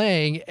Gretzky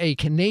playing a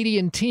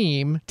Canadian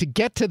team to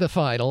get to the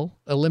final,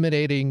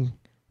 eliminating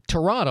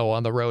Toronto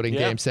on the road in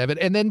Game 7,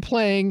 and then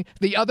playing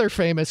the other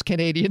famous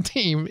Canadian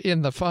team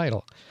in the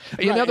final.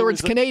 In other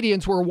words,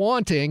 Canadians were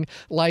wanting,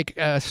 like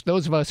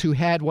those of us who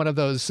had one of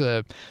those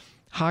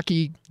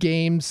hockey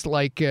games,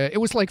 like it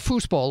was like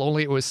foosball,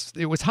 only it was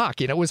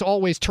hockey. And it was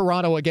always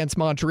Toronto against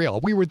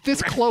Montreal. We were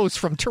this close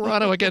from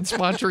Toronto against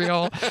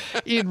Montreal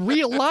in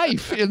real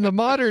life in the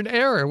modern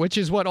era, which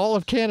is what all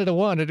of Canada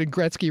wanted, and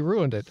Gretzky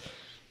ruined it.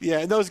 Yeah,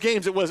 in those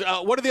games, it was,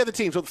 what are the other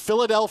teams? Well,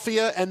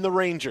 Philadelphia and the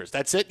Rangers.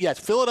 That's it? Yes,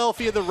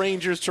 Philadelphia, the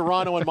Rangers,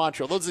 Toronto, and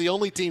Montreal. Those are the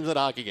only teams in a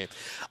hockey game.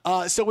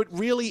 So it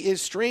really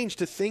is strange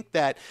to think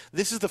that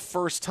this is the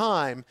first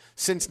time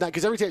since,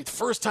 because every time, it's the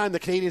first time the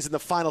Canadians in the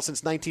final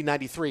since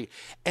 1993,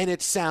 and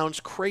it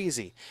sounds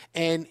crazy.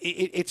 And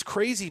it's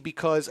crazy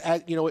because,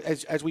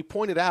 as we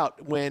pointed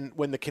out, when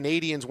the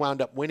Canadians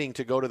wound up winning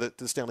to go to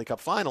the Stanley Cup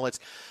final,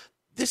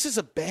 this is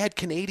a bad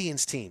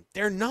Canadians team.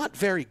 They're not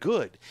very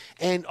good.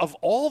 And of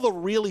all the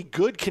really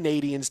good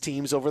Canadians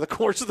teams over the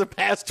course of the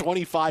past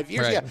 25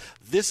 years,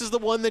 this is the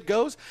one that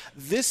goes.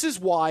 This is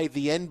why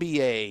the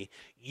NBA,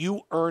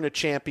 you earn a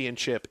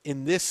championship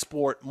in this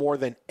sport more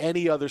than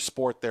any other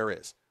sport there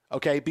is.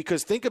 Okay,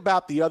 because think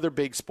about the other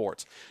big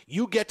sports.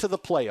 You get to the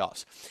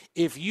playoffs.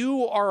 If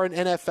you are an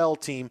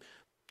NFL team,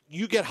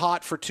 you get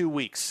hot for 2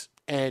 weeks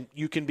and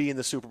you can be in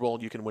the Super Bowl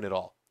and you can win it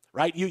all.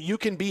 Right, you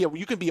can be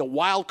a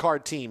wild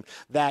card team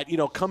that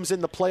comes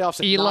in the playoffs.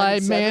 At Eli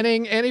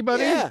Manning,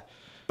 anybody? Yeah,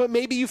 but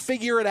maybe you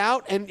figure it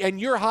out and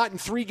you're hot in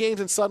 3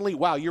 games and suddenly,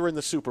 wow, you're in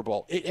the Super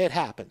Bowl. It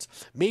happens.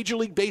 Major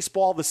League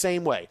Baseball the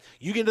same way.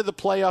 You get into the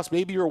playoffs,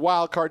 maybe you're a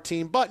wild card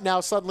team, but now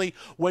suddenly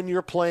when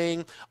you're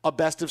playing a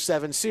best of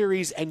 7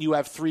 series and you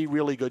have 3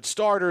 really good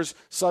starters,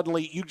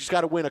 suddenly you just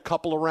got to win a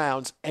couple of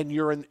rounds and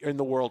you're in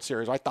the World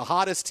Series. Right, the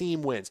hottest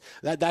team wins.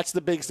 That's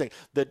the biggest thing.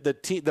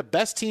 The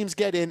best teams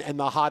get in and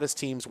the hottest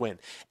teams win.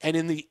 And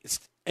in the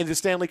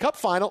Stanley Cup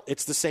final,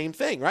 it's the same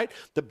thing, right?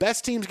 The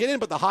best teams get in,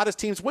 but the hottest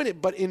teams win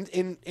it. But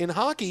in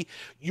hockey,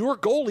 your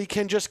goalie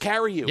can just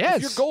carry you. Yes.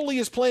 If your goalie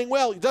is playing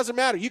well, it doesn't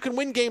matter. You can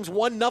win games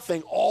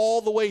 1-0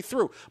 all the way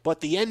through.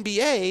 But the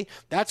NBA,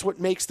 that's what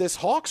makes this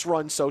Hawks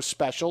run so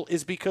special,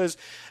 is because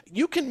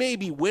you can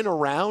maybe win a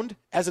round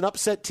as an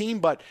upset team,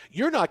 but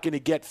you're not going to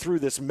get through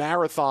this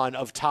marathon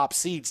of top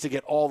seeds to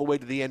get all the way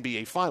to the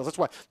NBA Finals. That's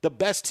why the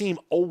best team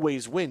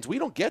always wins. We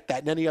don't get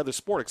that in any other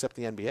sport except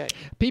the NBA.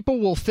 People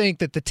will think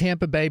that the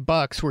Tampa Bay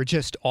Bucks were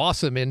just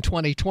awesome in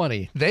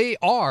 2020. They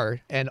are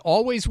and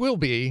always will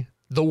be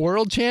the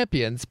world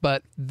champions,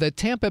 but the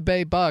Tampa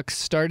Bay Bucks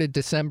started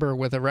December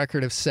with a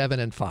record of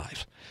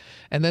 7-5.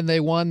 And then they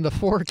won the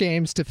 4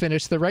 games to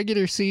finish the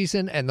regular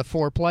season and the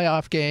 4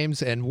 playoff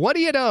games. And what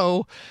do you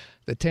know?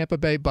 The Tampa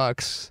Bay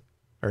Bucks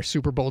are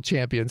Super Bowl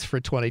champions for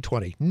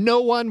 2020.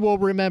 No one will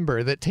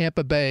remember that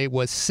Tampa Bay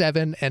was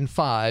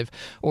 7-5,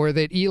 or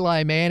that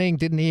Eli Manning,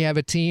 didn't he have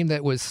a team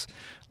that was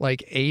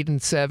like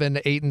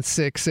 8-7,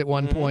 8-6 at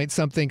one point,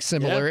 something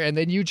similar, and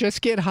then you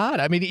just get hot.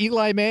 I mean,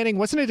 Eli Manning,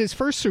 wasn't it his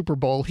first Super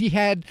Bowl? He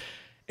had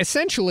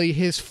essentially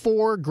his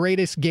 4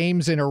 greatest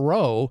games in a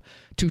row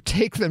to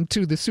take them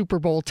to the Super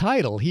Bowl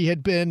title. He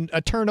had been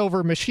a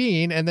turnover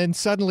machine, and then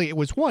suddenly it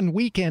was one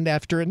weekend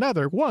after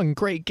another, one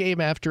great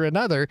game after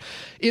another.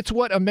 It's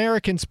what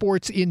American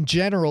sports in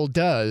general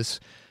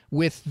does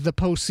with the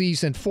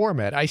postseason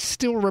format. I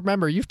still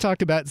remember, you've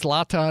talked about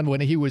Zlatan when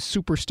he was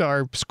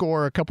superstar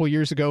scorer a couple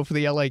years ago for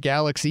the LA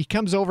Galaxy. He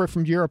comes over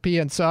from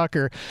European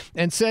soccer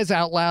and says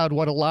out loud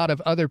what a lot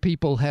of other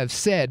people have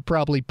said,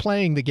 probably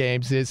playing the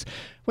games, is,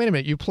 wait a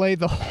minute, you play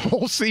the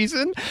whole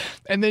season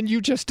and then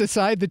you just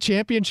decide the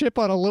championship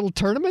on a little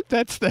tournament?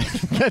 That's the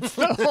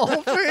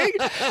whole thing?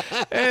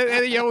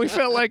 And we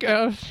felt like,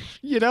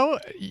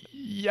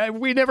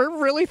 we never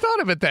really thought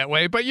of it that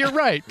way, but you're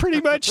right. Pretty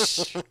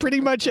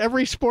much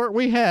every sport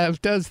we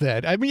have does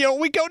that. I mean,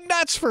 we go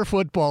nuts for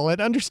football,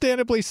 and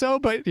understandably so,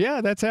 but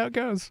yeah, that's how it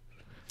goes.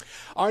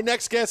 Our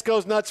next guest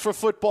goes nuts for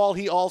football.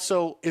 He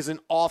also is an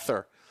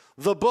author.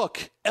 The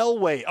book,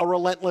 Elway, A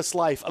Relentless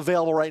Life,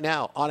 available right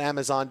now on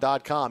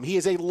Amazon.com. He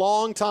is a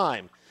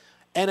longtime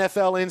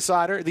NFL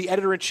insider, the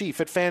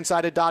editor-in-chief at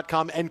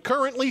Fansided.com, and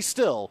currently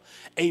still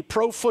a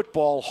Pro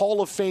Football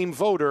Hall of Fame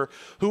voter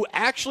who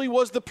actually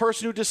was the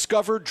person who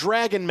discovered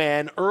Dragon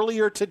Man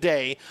earlier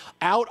today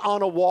out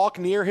on a walk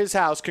near his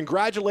house.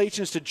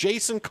 Congratulations to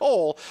Jason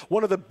Cole,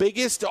 one of the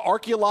biggest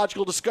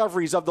archaeological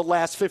discoveries of the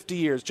last 50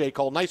 years. J.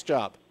 Cole, nice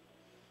job.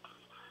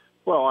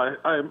 Well,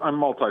 I'm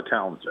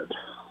multi-talented,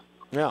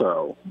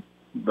 so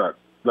that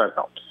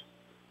helps.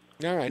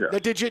 All right. Yeah.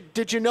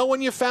 Did you know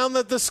when you found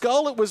the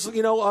skull it was, a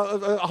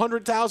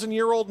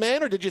 100,000-year-old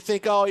man, or did you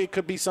think, it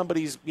could be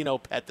somebody's,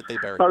 pet that they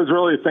buried? I was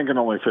really thinking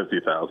only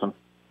 50,000.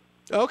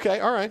 Okay.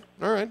 All right.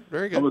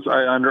 Very good.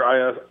 I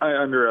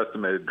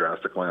underestimated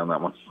drastically on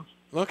that one.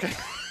 Okay.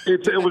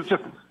 It was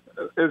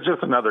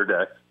just another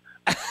day.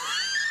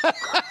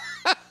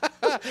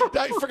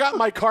 I forgot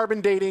my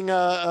carbon dating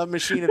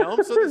machine at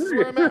home, so this is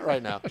where I'm at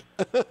right now.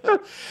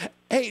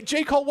 Hey,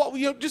 J. Cole,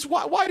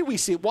 why do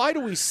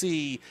we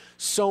see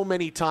so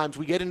many times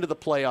we get into the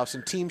playoffs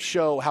and teams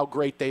show how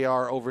great they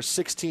are over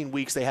 16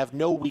 weeks? They have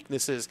no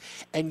weaknesses,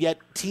 and yet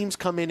teams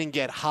come in and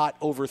get hot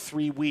over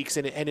 3 weeks,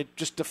 and it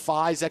just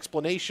defies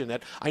explanation.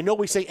 That I know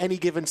we say any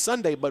given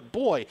Sunday, but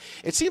boy,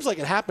 it seems like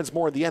it happens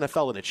more in the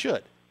NFL than it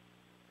should.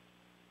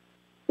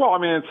 Well, I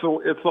mean, it's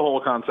the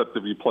whole concept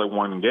of you play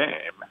one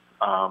game.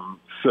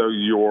 So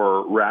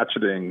you're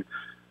ratcheting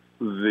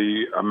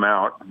the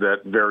amount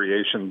that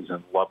variations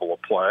in level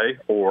of play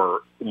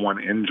or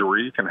one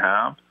injury can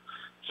have.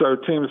 So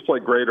teams play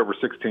great over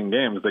 16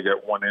 games. They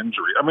get one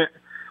injury. I mean,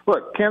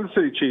 look, Kansas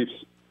City Chiefs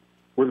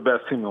were the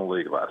best team in the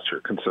league last year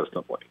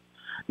consistently.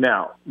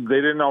 Now, they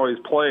didn't always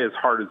play as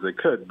hard as they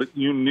could, but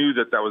you knew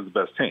that was the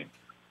best team.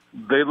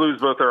 They lose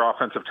both their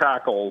offensive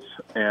tackles,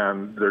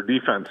 and their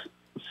defense,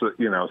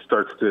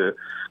 starts to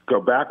go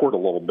backward a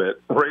little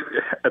bit right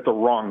at the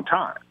wrong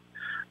time,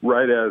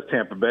 right as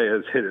Tampa Bay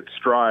has hit its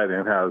stride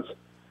and has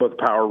both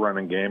power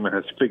running game and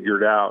has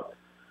figured out,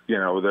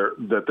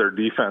 that their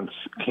defense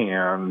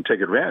can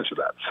take advantage of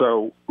that.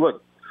 So,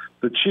 look,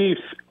 the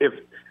Chiefs, if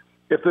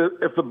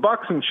the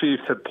Bucs and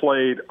Chiefs had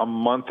played a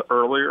month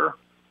earlier,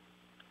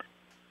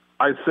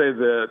 I'd say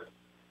that,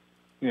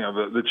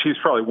 the Chiefs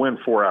probably win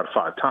 4 out of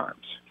 5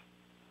 times.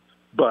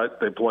 But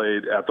they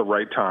played at the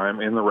right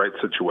time in the right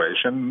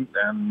situation,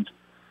 and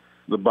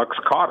the Bucs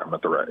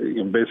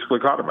basically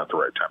caught him at the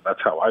right time. That's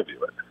how I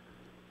view it.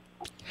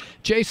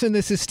 Jason,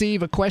 this is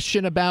Steve. A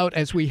question about,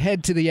 as we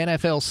head to the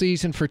NFL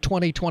season for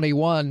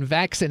 2021,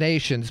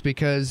 vaccinations,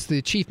 because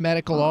the chief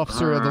medical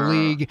officer of the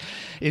league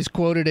is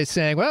quoted as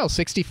saying,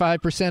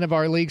 65% of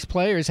our league's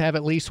players have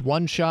at least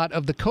one shot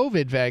of the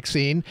COVID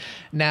vaccine.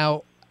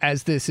 Now,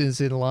 as this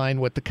is in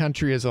line with the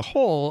country as a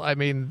whole, I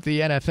mean, the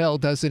NFL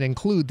doesn't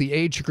include the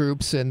age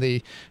groups and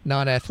the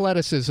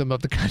non-athleticism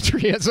of the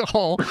country as a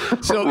whole.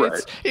 So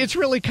right. It's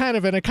really kind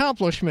of an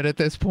accomplishment at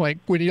this point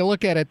when you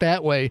look at it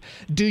that way.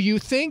 Do you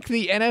think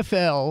the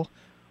NFL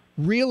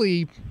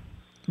really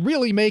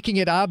making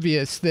it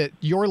obvious that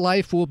your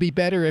life will be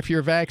better if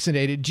you're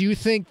vaccinated? Do you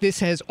think this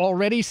has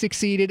already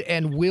succeeded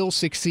and will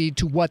succeed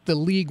to what the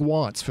league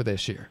wants for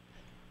this year?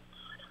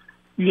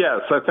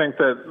 Yes, I think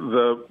that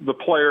the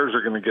players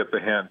are going to get the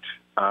hint,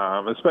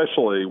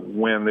 especially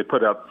when they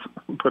put out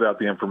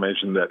the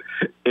information that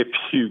if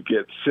you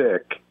get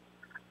sick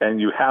and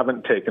you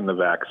haven't taken the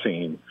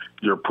vaccine,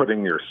 you're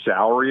putting your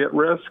salary at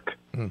risk.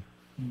 Mm.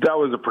 That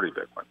was a pretty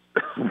big one.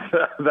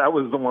 That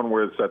was the one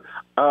where it said,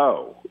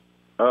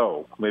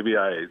 maybe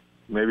I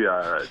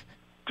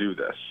do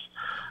this.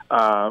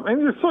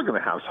 And you're still going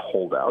to have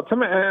holdouts. I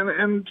mean,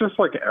 and just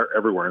like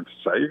everywhere in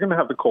society, you're going to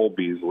have the Cole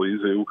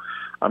Beasleys who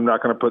I'm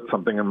not going to put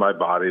something in my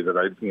body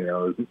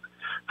that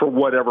for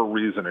whatever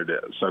reason it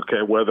is,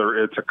 okay,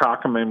 whether it's a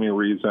cockamamie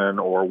reason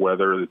or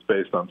whether it's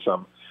based on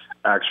some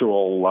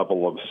actual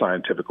level of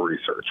scientific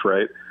research,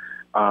 right?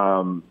 There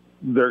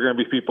are going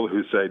to be people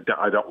who say,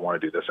 I don't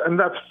want to do this, and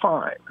that's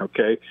fine,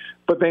 okay?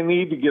 But they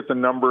need to get the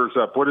numbers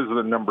up. What is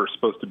the number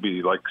supposed to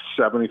be, like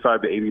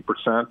 75 to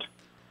 80%?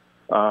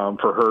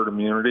 For herd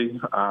immunity.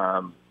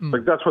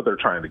 Like that's what they're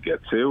trying to get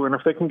to. And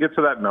if they can get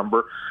to that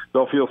number,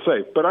 they'll feel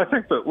safe. But I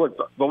think that, look,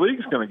 the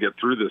league's going to get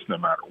through this no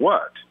matter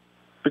what,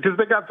 because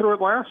they got through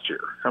it last year.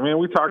 I mean,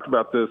 we talked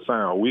about this,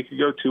 a week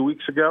ago, 2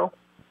 weeks ago.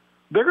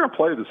 They're going to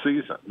play the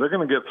season. They're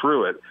going to get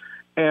through it.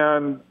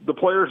 And the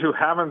players who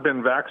haven't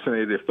been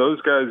vaccinated, if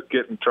those guys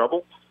get in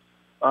trouble,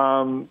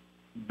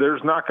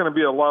 there's not going to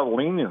be a lot of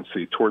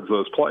leniency towards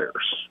those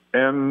players.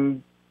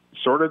 And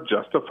sort of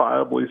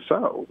justifiably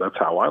so. That's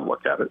how I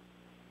look at it.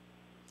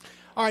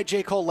 All right,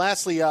 J. Cole,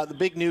 lastly, the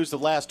big news the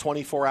last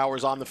 24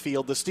 hours on the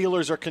field. The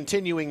Steelers are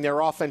continuing their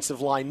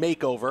offensive line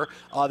makeover.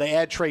 They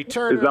add Trey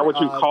Turner. Is that what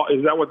you call?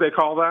 Is that what they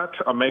call that?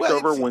 A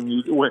makeover?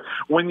 Well,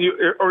 when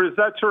you, or is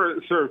that sort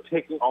of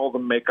taking all the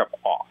makeup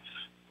off?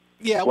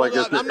 Yeah, well,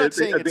 like I'm not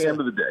saying at the end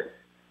of the day.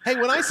 Hey,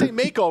 when I say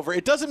makeover,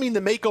 it doesn't mean the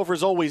makeover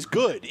is always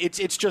good.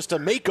 It's just a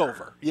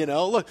makeover,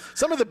 Look,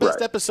 some of the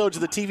best episodes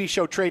of the TV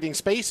show Trading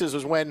Spaces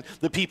was when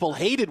the people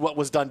hated what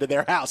was done to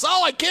their house.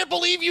 Oh, I can't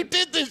believe you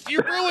did this. You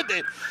ruined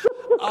it.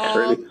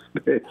 Trading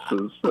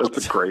Spaces.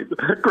 That's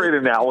a great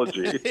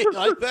analogy.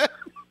 Like that?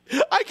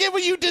 I can't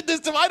believe you did this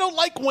to me. I don't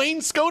like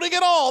wainscoting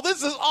at all.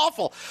 This is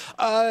awful.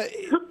 I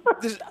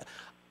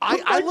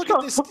look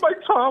at this.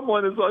 Mike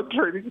Tomlin is on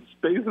Trading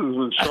Spaces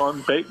with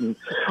Sean Payton.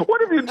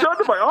 What have you done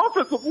to my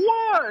offensive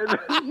line?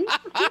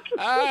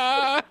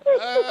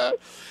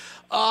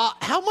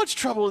 How much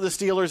trouble are the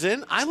Steelers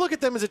in? I look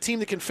at them as a team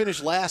that can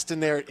finish last in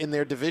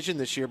their division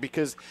this year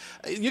because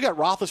you got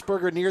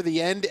Roethlisberger near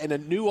the end and a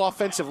new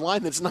offensive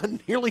line that's not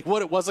nearly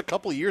what it was a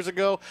couple of years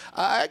ago.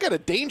 I got a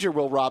danger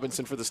Will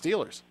Robinson for the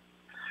Steelers.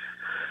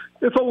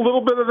 It's a little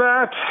bit of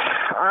that.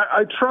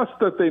 I trust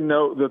that they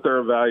know that their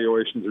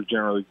evaluations are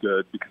generally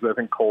good because I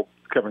think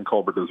Kevin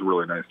Colbert does a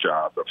really nice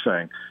job of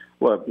saying,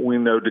 look, we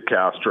know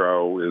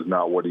DeCastro is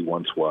not what he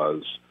once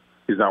was.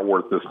 He's not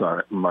worth this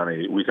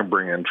money. We can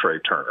bring in Trey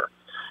Turner.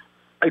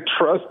 I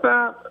trust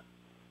that,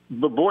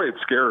 but boy, it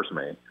scares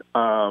me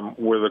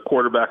with a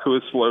quarterback who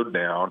has slowed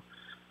down.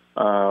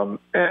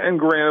 And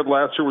granted,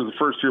 last year was the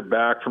first year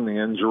back from the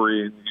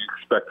injury. And you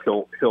expect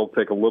he'll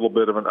take a little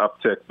bit of an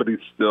uptick, but he's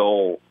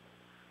still,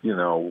 he's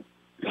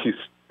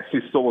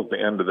still at the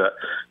end of that.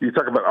 You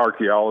talk about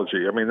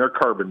archaeology. I mean, they're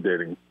carbon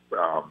dating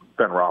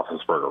Ben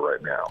Roethlisberger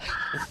right now.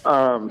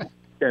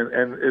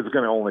 And it's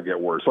going to only get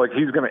worse. Like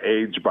he's going to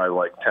age by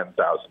like 10,000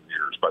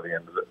 years by the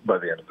end of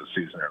the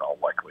season in all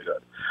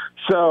likelihood.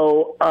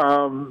 So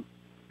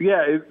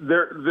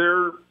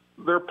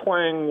they're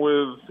playing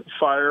with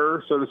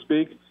fire, so to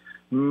speak.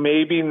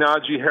 Maybe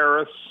Najee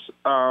Harris,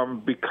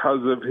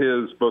 because of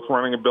his both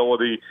running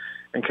ability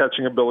and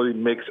catching ability,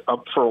 makes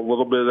up for a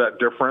little bit of that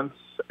difference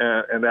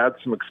and adds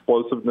some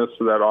explosiveness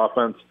to that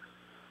offense.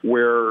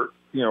 Where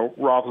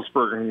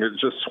Roethlisberger can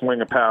just swing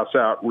a pass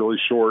out really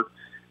short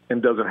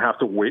and doesn't have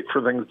to wait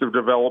for things to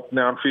develop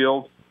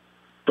downfield.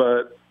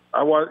 But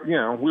we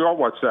all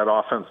watched that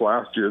offense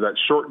last year. That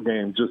short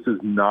game just is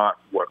not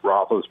what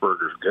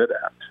Roethlisberger's good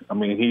at. I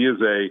mean, he is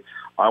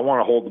I want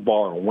to hold the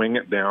ball and wing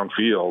it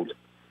downfield.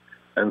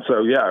 And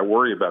so, I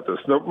worry about this.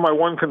 My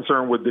one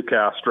concern with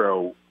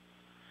DeCastro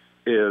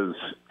is,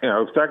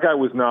 if that guy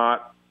was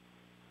not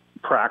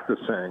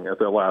practicing at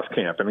their last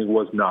camp, and he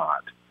was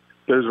not,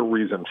 there's a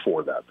reason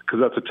for that because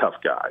that's a tough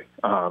guy.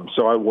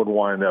 So I would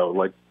want to know,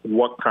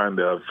 what kind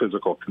of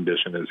physical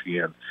condition is he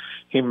in?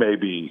 It may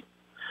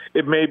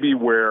be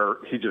where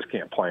he just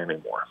can't play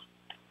anymore.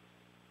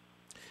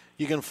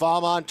 You can follow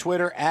him on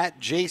Twitter at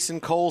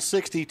Jason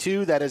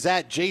Cole62. That is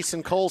at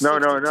Jason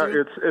Cole62.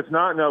 No. It's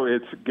not. No,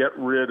 it's get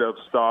rid of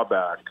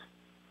Staubach.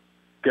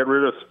 Get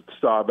rid of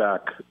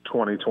Staubach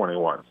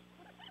 2021.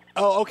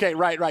 Oh, okay,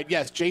 right.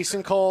 Yes,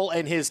 Jason Cole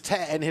and his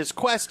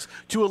quest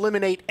to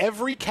eliminate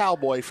every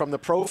Cowboy from the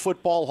Pro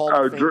Football Hall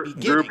of Fame.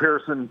 Drew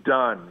Pearson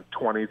done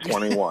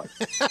 2021.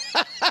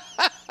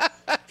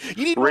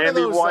 You need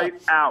Randy one of those, White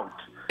out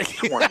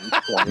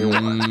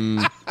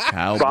 2021.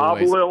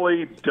 Bob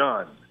Lilly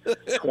done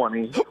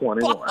 2021.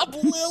 Bob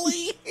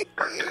Lilly.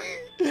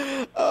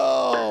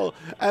 Oh,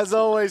 as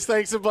always,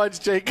 thanks a bunch,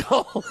 J.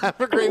 Cole. Have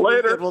a great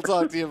weekend. We'll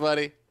talk to you,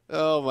 buddy.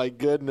 Oh, my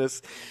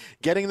goodness.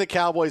 Getting the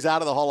Cowboys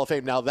out of the Hall of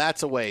Fame. Now,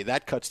 that's a way.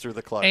 That cuts through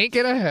the club. Ain't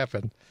going to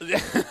happen.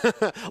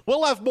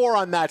 We'll have more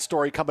on that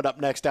story coming up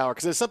next hour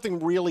because there's something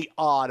really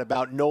odd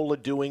about Nola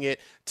doing it,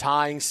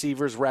 tying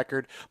Seaver's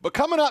record. But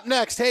coming up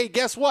next, hey,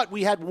 guess what?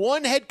 We had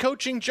one head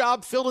coaching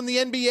job filled in the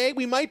NBA.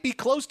 We might be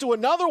close to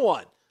another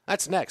one.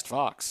 That's next,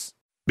 Fox.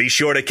 Be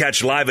sure to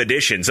catch live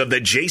editions of The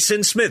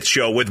Jason Smith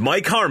Show with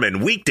Mike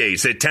Harmon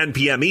weekdays at 10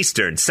 p.m.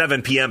 Eastern,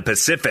 7 p.m.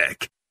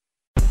 Pacific.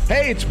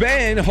 Hey, it's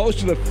Ben,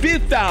 host of The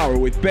Fifth Hour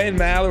with Ben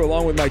Maller,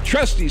 along with my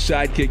trusty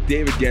sidekick,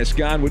 David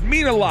Gascon. Would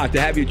mean a lot to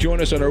have you join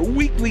us on our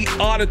weekly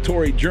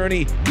auditory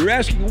journey. You're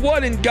asking,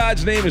 what in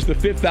God's name is The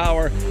Fifth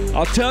Hour?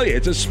 I'll tell you,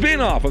 it's a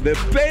spin-off of The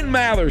Ben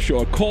Maller Show,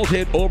 a cult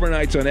hit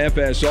overnights on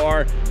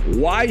FSR.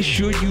 Why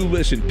should you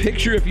listen?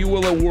 Picture, if you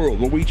will, a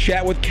world where we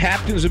chat with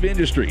captains of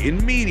industry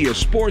in media,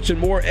 sports, and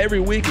more every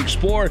week.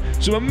 Explore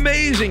some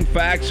amazing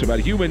facts about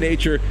human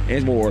nature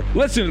and more.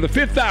 Listen to The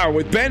Fifth Hour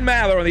with Ben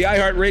Maller on the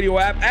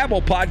iHeartRadio app,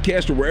 Apple Podcast,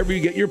 or wherever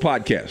you get your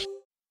podcast.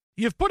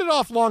 You've put it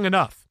off long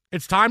enough.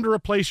 It's time to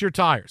replace your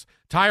tires.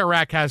 Tire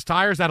Rack has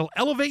tires that'll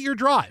elevate your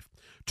drive.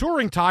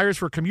 Touring tires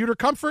for commuter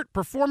comfort,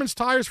 performance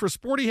tires for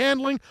sporty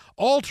handling,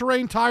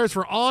 all-terrain tires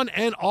for on-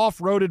 and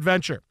off-road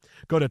adventure.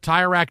 Go to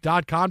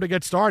TireRack.com to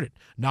get started.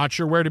 Not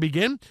sure where to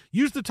begin?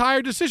 Use the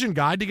Tire Decision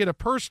Guide to get a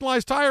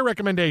personalized tire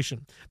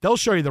recommendation. They'll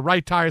show you the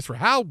right tires for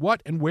how,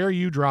 what, and where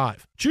you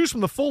drive. Choose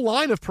from the full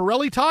line of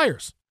Pirelli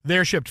tires.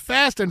 They're shipped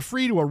fast and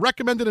free to a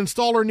recommended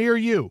installer near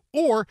you.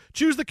 Or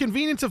choose the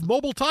convenience of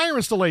mobile tire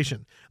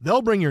installation.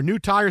 They'll bring your new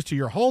tires to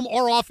your home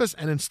or office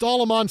and install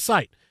them on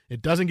site.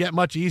 It doesn't get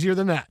much easier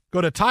than that.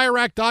 Go to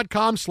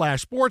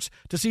TireRack.com/sports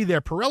to see their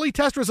Pirelli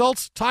test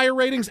results, tire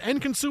ratings,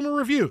 and consumer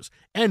reviews.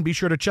 And be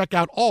sure to check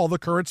out all the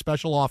current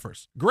special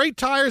offers. Great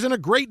tires and a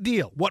great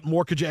deal. What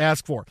more could you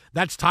ask for?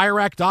 That's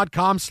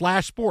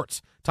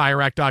TireRack.com/sports.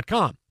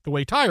 TireRack.com, the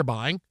way tire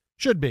buying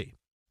should be.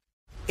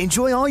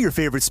 Enjoy all your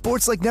favorite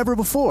sports like never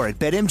before at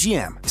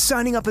BetMGM.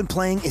 Signing up and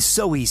playing is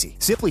so easy.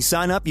 Simply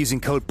sign up using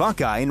code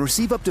Buckeye and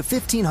receive up to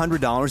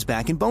 $1,500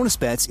 back in bonus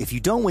bets if you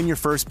don't win your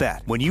first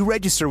bet. When you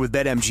register with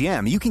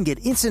BetMGM, you can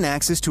get instant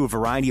access to a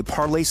variety of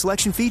parlay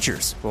selection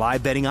features,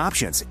 live betting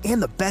options, and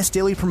the best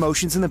daily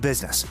promotions in the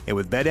business. And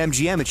with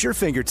BetMGM at your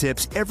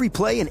fingertips, every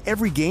play and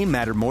every game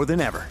matter more than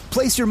ever.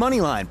 Place your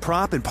moneyline,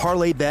 prop, and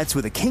parlay bets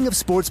with the king of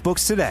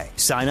sportsbooks today.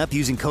 Sign up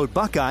using code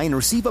Buckeye and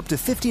receive up to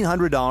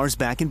 $1,500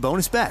 back in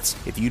bonus bets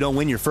if you don't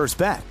win your first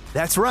bet.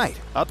 That's right,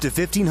 up to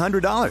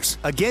 $1,500.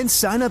 Again,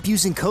 sign up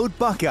using code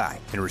Buckeye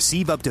and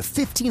receive up to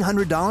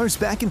 $1,500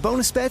 back in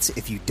bonus bets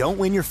if you don't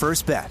win your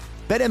first bet.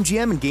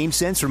 BetMGM and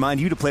GameSense remind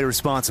you to play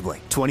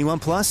responsibly. 21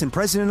 plus and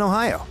present in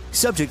Ohio.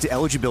 Subject to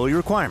eligibility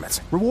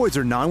requirements. Rewards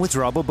are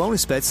non-withdrawable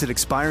bonus bets that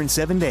expire in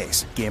 7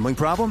 days. Gambling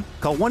problem?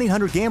 Call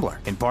 1-800-GAMBLER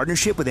in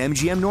partnership with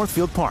MGM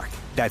Northfield Park.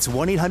 That's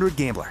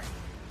 1-800-GAMBLER.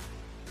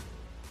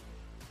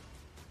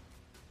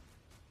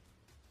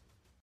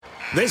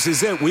 This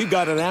is it. We've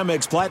got an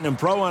Amex Platinum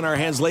Pro on our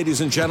hands, ladies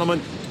and gentlemen.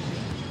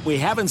 We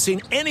haven't seen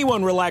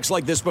anyone relax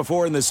like this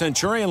before in the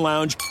Centurion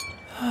Lounge.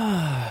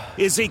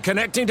 Is he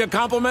connecting to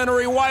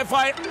complimentary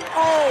Wi-Fi?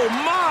 Oh,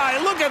 my!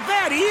 Look at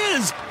that! He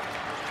is!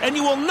 And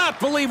you will not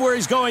believe where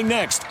he's going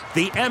next.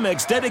 The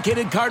Amex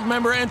dedicated card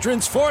member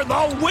entrance for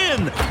the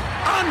win!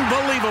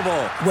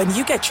 Unbelievable! When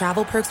you get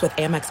travel perks with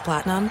Amex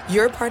Platinum,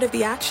 you're part of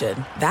the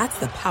action. That's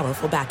the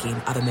powerful backing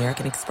of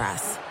American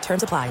Express.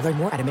 Terms apply. Learn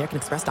more at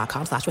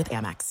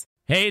americanexpress.com/withAmex.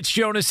 Hey, it's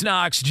Jonas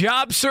Knox.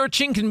 Job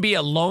searching can be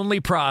a lonely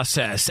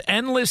process.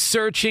 Endless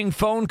searching,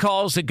 phone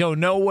calls that go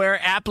nowhere,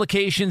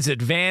 applications that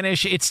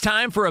vanish. It's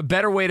time for a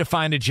better way to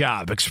find a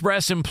job.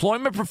 Express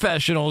Employment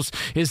Professionals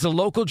is the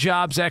local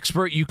jobs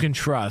expert you can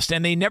trust,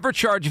 and they never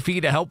charge a fee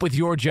to help with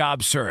your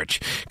job search.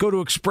 Go to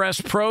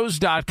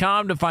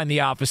expresspros.com to find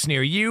the office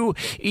near you.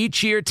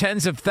 Each year,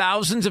 tens of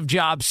thousands of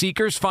job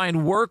seekers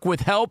find work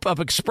with help of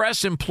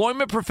Express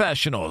Employment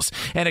Professionals,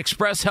 and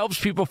Express helps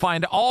people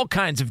find all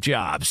kinds of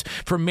jobs,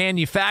 from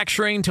manufacturing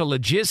to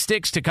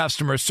logistics to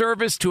customer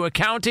service to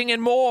accounting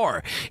and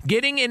more.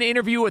 Getting an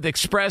interview with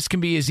Express can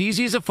be as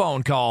easy as a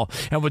phone call,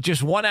 and with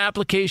just one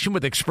application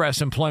with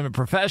Express Employment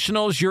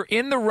Professionals, you're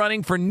in the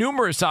running for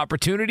numerous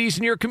opportunities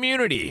in your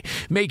community.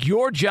 Make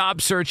your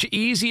job search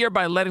easier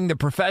by letting the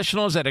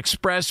professionals at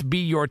Express be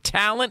your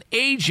talent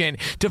agent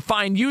to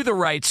find you the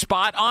right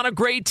spot on a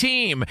great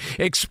team.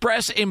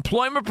 Express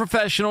Employment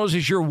Professionals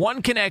is your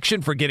one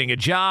connection for getting a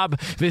job.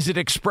 Visit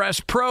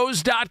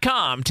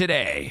expresspros.com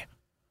today.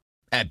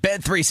 At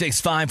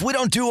Bet365, we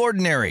don't do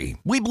ordinary.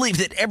 We believe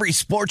that every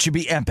sport should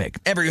be epic.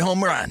 Every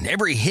home run,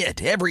 every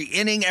hit, every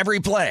inning, every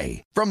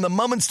play. From the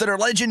moments that are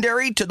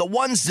legendary to the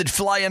ones that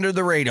fly under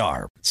the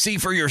radar. See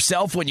for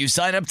yourself when you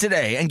sign up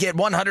today and get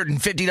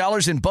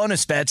 $150 in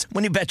bonus bets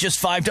when you bet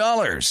just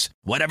 $5.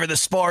 Whatever the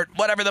sport,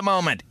 whatever the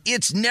moment,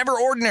 it's never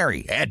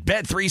ordinary at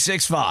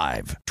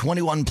Bet365.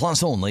 21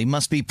 plus only.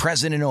 Must be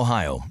present in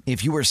Ohio.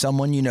 If you or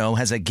someone you know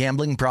has a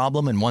gambling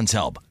problem and wants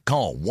help,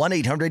 call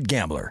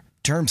 1-800-GAMBLER.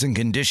 Terms and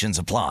conditions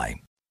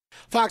apply.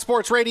 Fox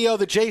Sports Radio,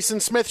 The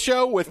Jason Smith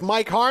Show with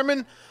Mike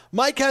Harmon.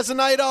 Mike has a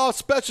night off.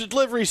 Special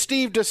delivery.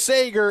 Steve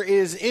DeSager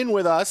is in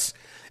with us.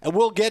 And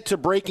we'll get to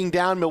breaking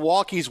down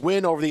Milwaukee's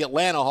win over the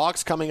Atlanta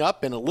Hawks coming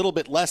up in a little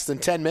bit less than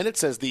 10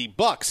 minutes as the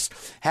Bucks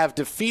have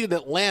defeated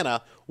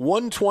Atlanta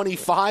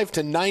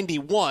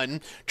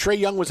 125-91. Trae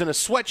Young was in a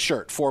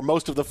sweatshirt for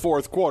most of the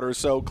fourth quarter,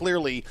 so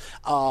clearly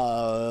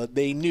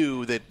they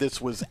knew that this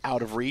was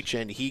out of reach,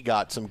 and he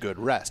got some good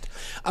rest.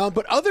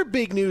 But other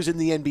big news in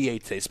the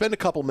NBA today, spend a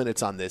couple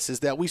minutes on this,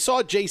 is that we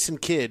saw Jason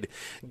Kidd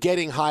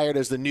getting hired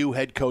as the new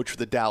head coach for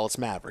the Dallas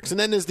Mavericks. And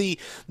then there's the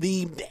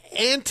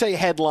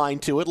anti-headline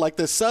to it, like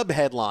the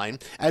sub-headline,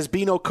 as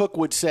Bino Cook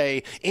would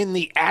say, in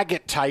the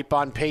agate type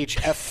on page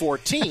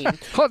F14.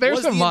 Oh,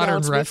 there's a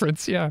modern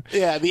reference, yeah.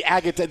 Yeah, the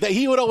agate.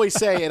 He would always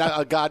say,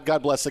 and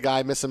God bless the guy,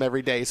 I miss him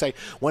every day, say,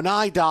 when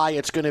I die,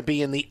 it's going to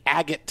be in the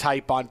agate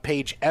type on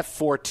page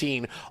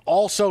F14.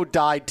 Also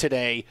died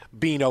today,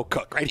 Bino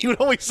Cook, right? He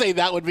would always say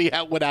that would be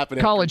what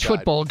happened. College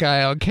football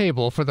guy on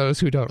cable, for those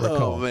who don't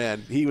recall. Oh,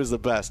 man, he was the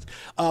best.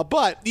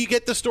 But you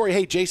get the story,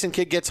 hey, Jason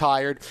Kidd gets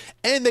hired,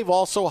 and they've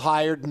also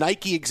hired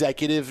Nike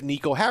executive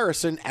Nico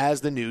Harrison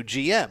as the new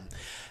GM.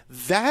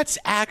 That's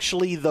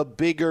actually the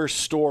bigger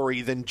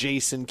story than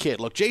Jason Kidd.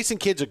 Look, Jason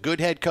Kidd's a good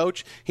head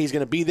coach. He's going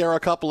to be there a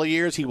couple of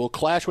years. He will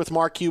clash with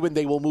Mark Cuban.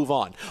 They will move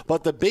on.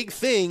 But the big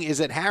thing is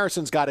that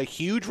Harrison's got a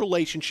huge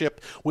relationship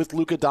with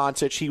Luka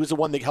Doncic. He was the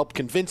one that helped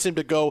convince him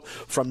to go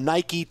from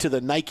Nike to the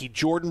Nike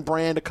Jordan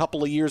brand a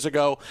couple of years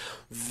ago.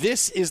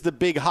 This is the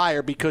big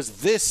hire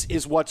because this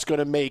is what's going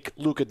to make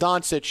Luka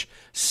Doncic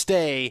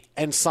stay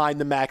and sign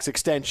the max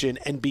extension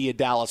and be a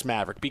Dallas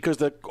Maverick.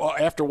 Because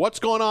after what's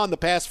going on the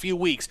past few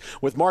weeks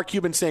with Mark Mark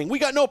Cuban saying, we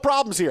got no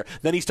problems here.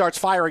 Then he starts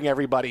firing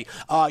everybody.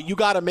 You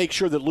got to make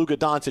sure that Luka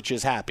Doncic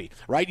is happy,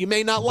 right? You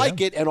may not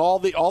like it and all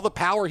the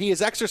power he is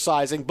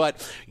exercising,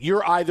 but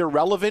you're either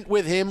relevant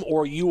with him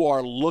or you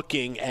are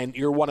looking and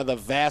you're one of the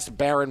vast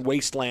barren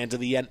wastelands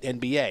of the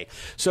NBA.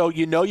 So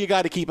you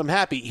got to keep him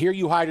happy. Here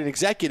you hired an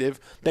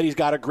executive that he's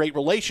got a great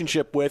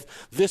relationship with.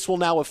 This will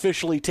now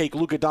officially take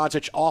Luka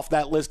Doncic off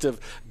that list of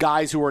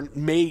guys who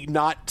may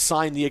not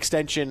sign the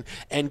extension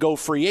and go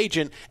free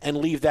agent, and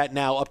leave that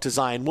now up to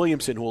Zion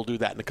Williamson, who will do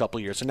that in a couple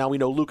of years. So now we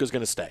know Luka's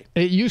going to stay.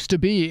 It used to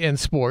be in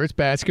sports,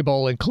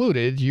 basketball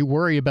included, you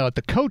worry about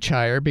the coach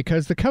hire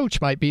because the coach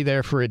might be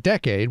there for a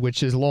decade,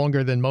 which is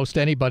longer than most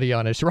anybody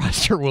on his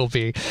roster will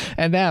be.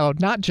 And now,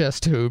 not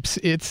just hoops,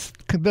 it's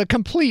the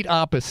complete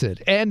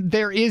opposite. And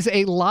there is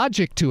a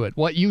logic to it,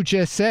 what you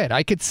just said.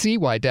 I could see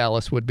why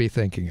Dallas would be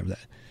thinking of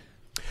that.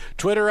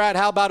 Twitter at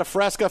How About a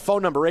Fresca,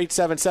 phone number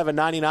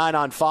 877-99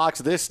 on Fox.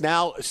 This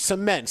now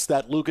cements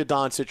that Luka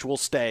Doncic will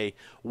stay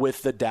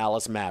with the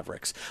Dallas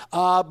Mavericks.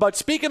 But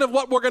speaking of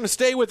what we're going to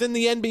stay with in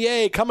the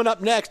NBA, coming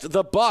up next,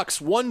 the Bucks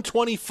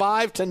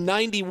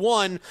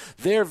 125-91,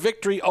 their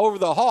victory over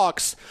the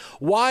Hawks.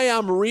 Why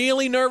I'm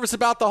really nervous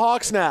about the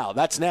Hawks now.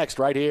 That's next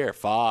right here,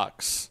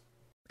 Fox.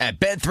 At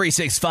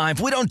Bet365,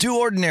 we don't do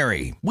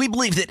ordinary. We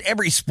believe that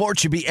every sport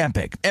should be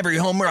epic. Every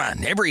home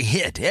run, every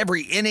hit,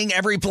 every inning,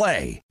 every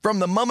play. From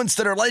the moments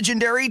that are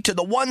legendary to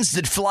the ones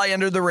that fly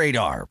under the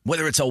radar.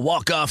 Whether it's a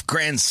walk-off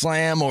grand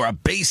slam or a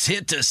base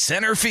hit to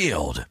center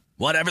field.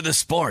 Whatever the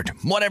sport,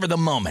 whatever the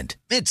moment.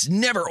 It's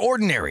never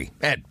ordinary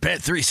at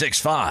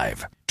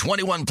Bet365.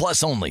 21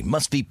 plus only.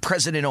 Must be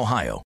present in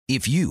Ohio.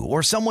 If you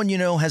or someone you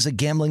know has a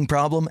gambling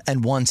problem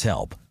and wants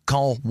help,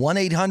 call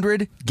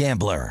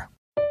 1-800-GAMBLER.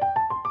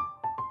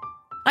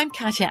 I'm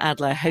Katya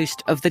Adler,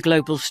 host of The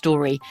Global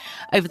Story.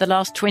 Over the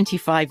last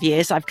 25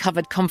 years, I've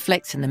covered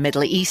conflicts in the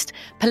Middle East,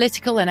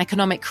 political and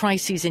economic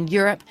crises in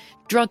Europe,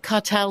 drug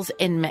cartels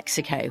in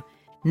Mexico.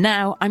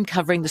 Now I'm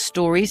covering the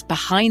stories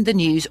behind the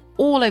news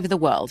all over the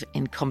world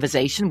in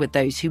conversation with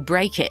those who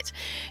break it.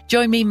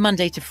 Join me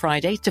Monday to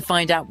Friday to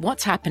find out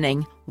what's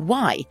happening,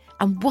 why,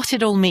 and what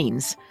it all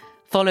means.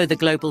 Follow The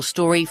Global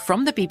Story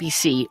from the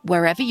BBC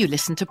wherever you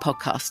listen to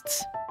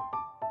podcasts.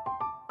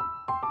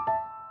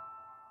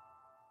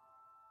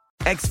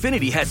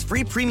 Xfinity has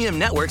free premium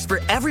networks for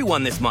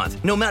everyone this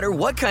month, no matter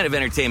what kind of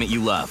entertainment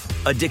you love.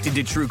 Addicted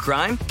to true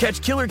crime?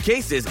 Catch killer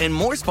cases and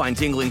more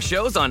spine-tingling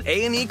shows on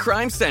A&E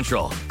Crime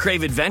Central.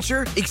 Crave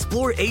adventure?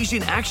 Explore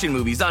Asian action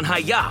movies on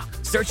Hi-Ya.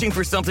 Searching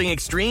for something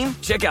extreme?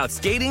 Check out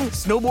skating,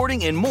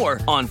 snowboarding, and more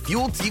on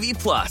Fuel TV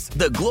Plus,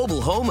 the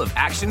global home of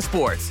action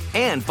sports.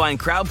 And find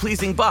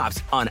crowd-pleasing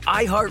bops on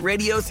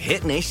iHeartRadio's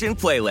Hit Nation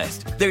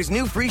playlist. There's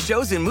new free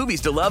shows and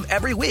movies to love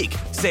every week.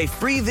 Say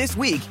free this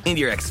week in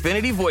your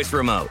Xfinity voice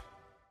remote.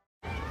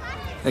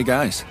 Hey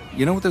guys,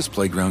 you know what this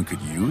playground could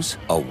use?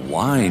 A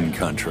wine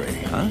country,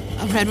 huh?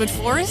 A redwood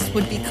forest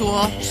would be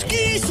cool.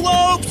 Ski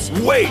slopes!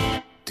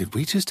 Wait! Did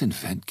we just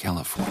invent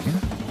California?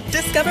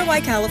 Discover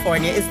why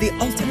California is the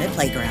ultimate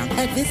playground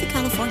at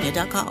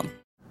visitcalifornia.com.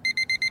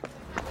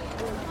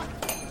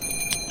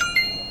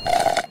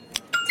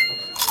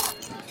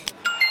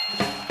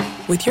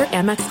 With your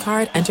Amex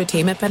card,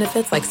 entertainment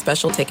benefits like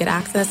special ticket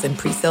access and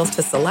pre-sales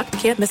to select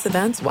can't-miss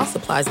events while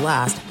supplies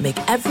last make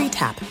every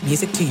tap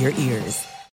music to your ears.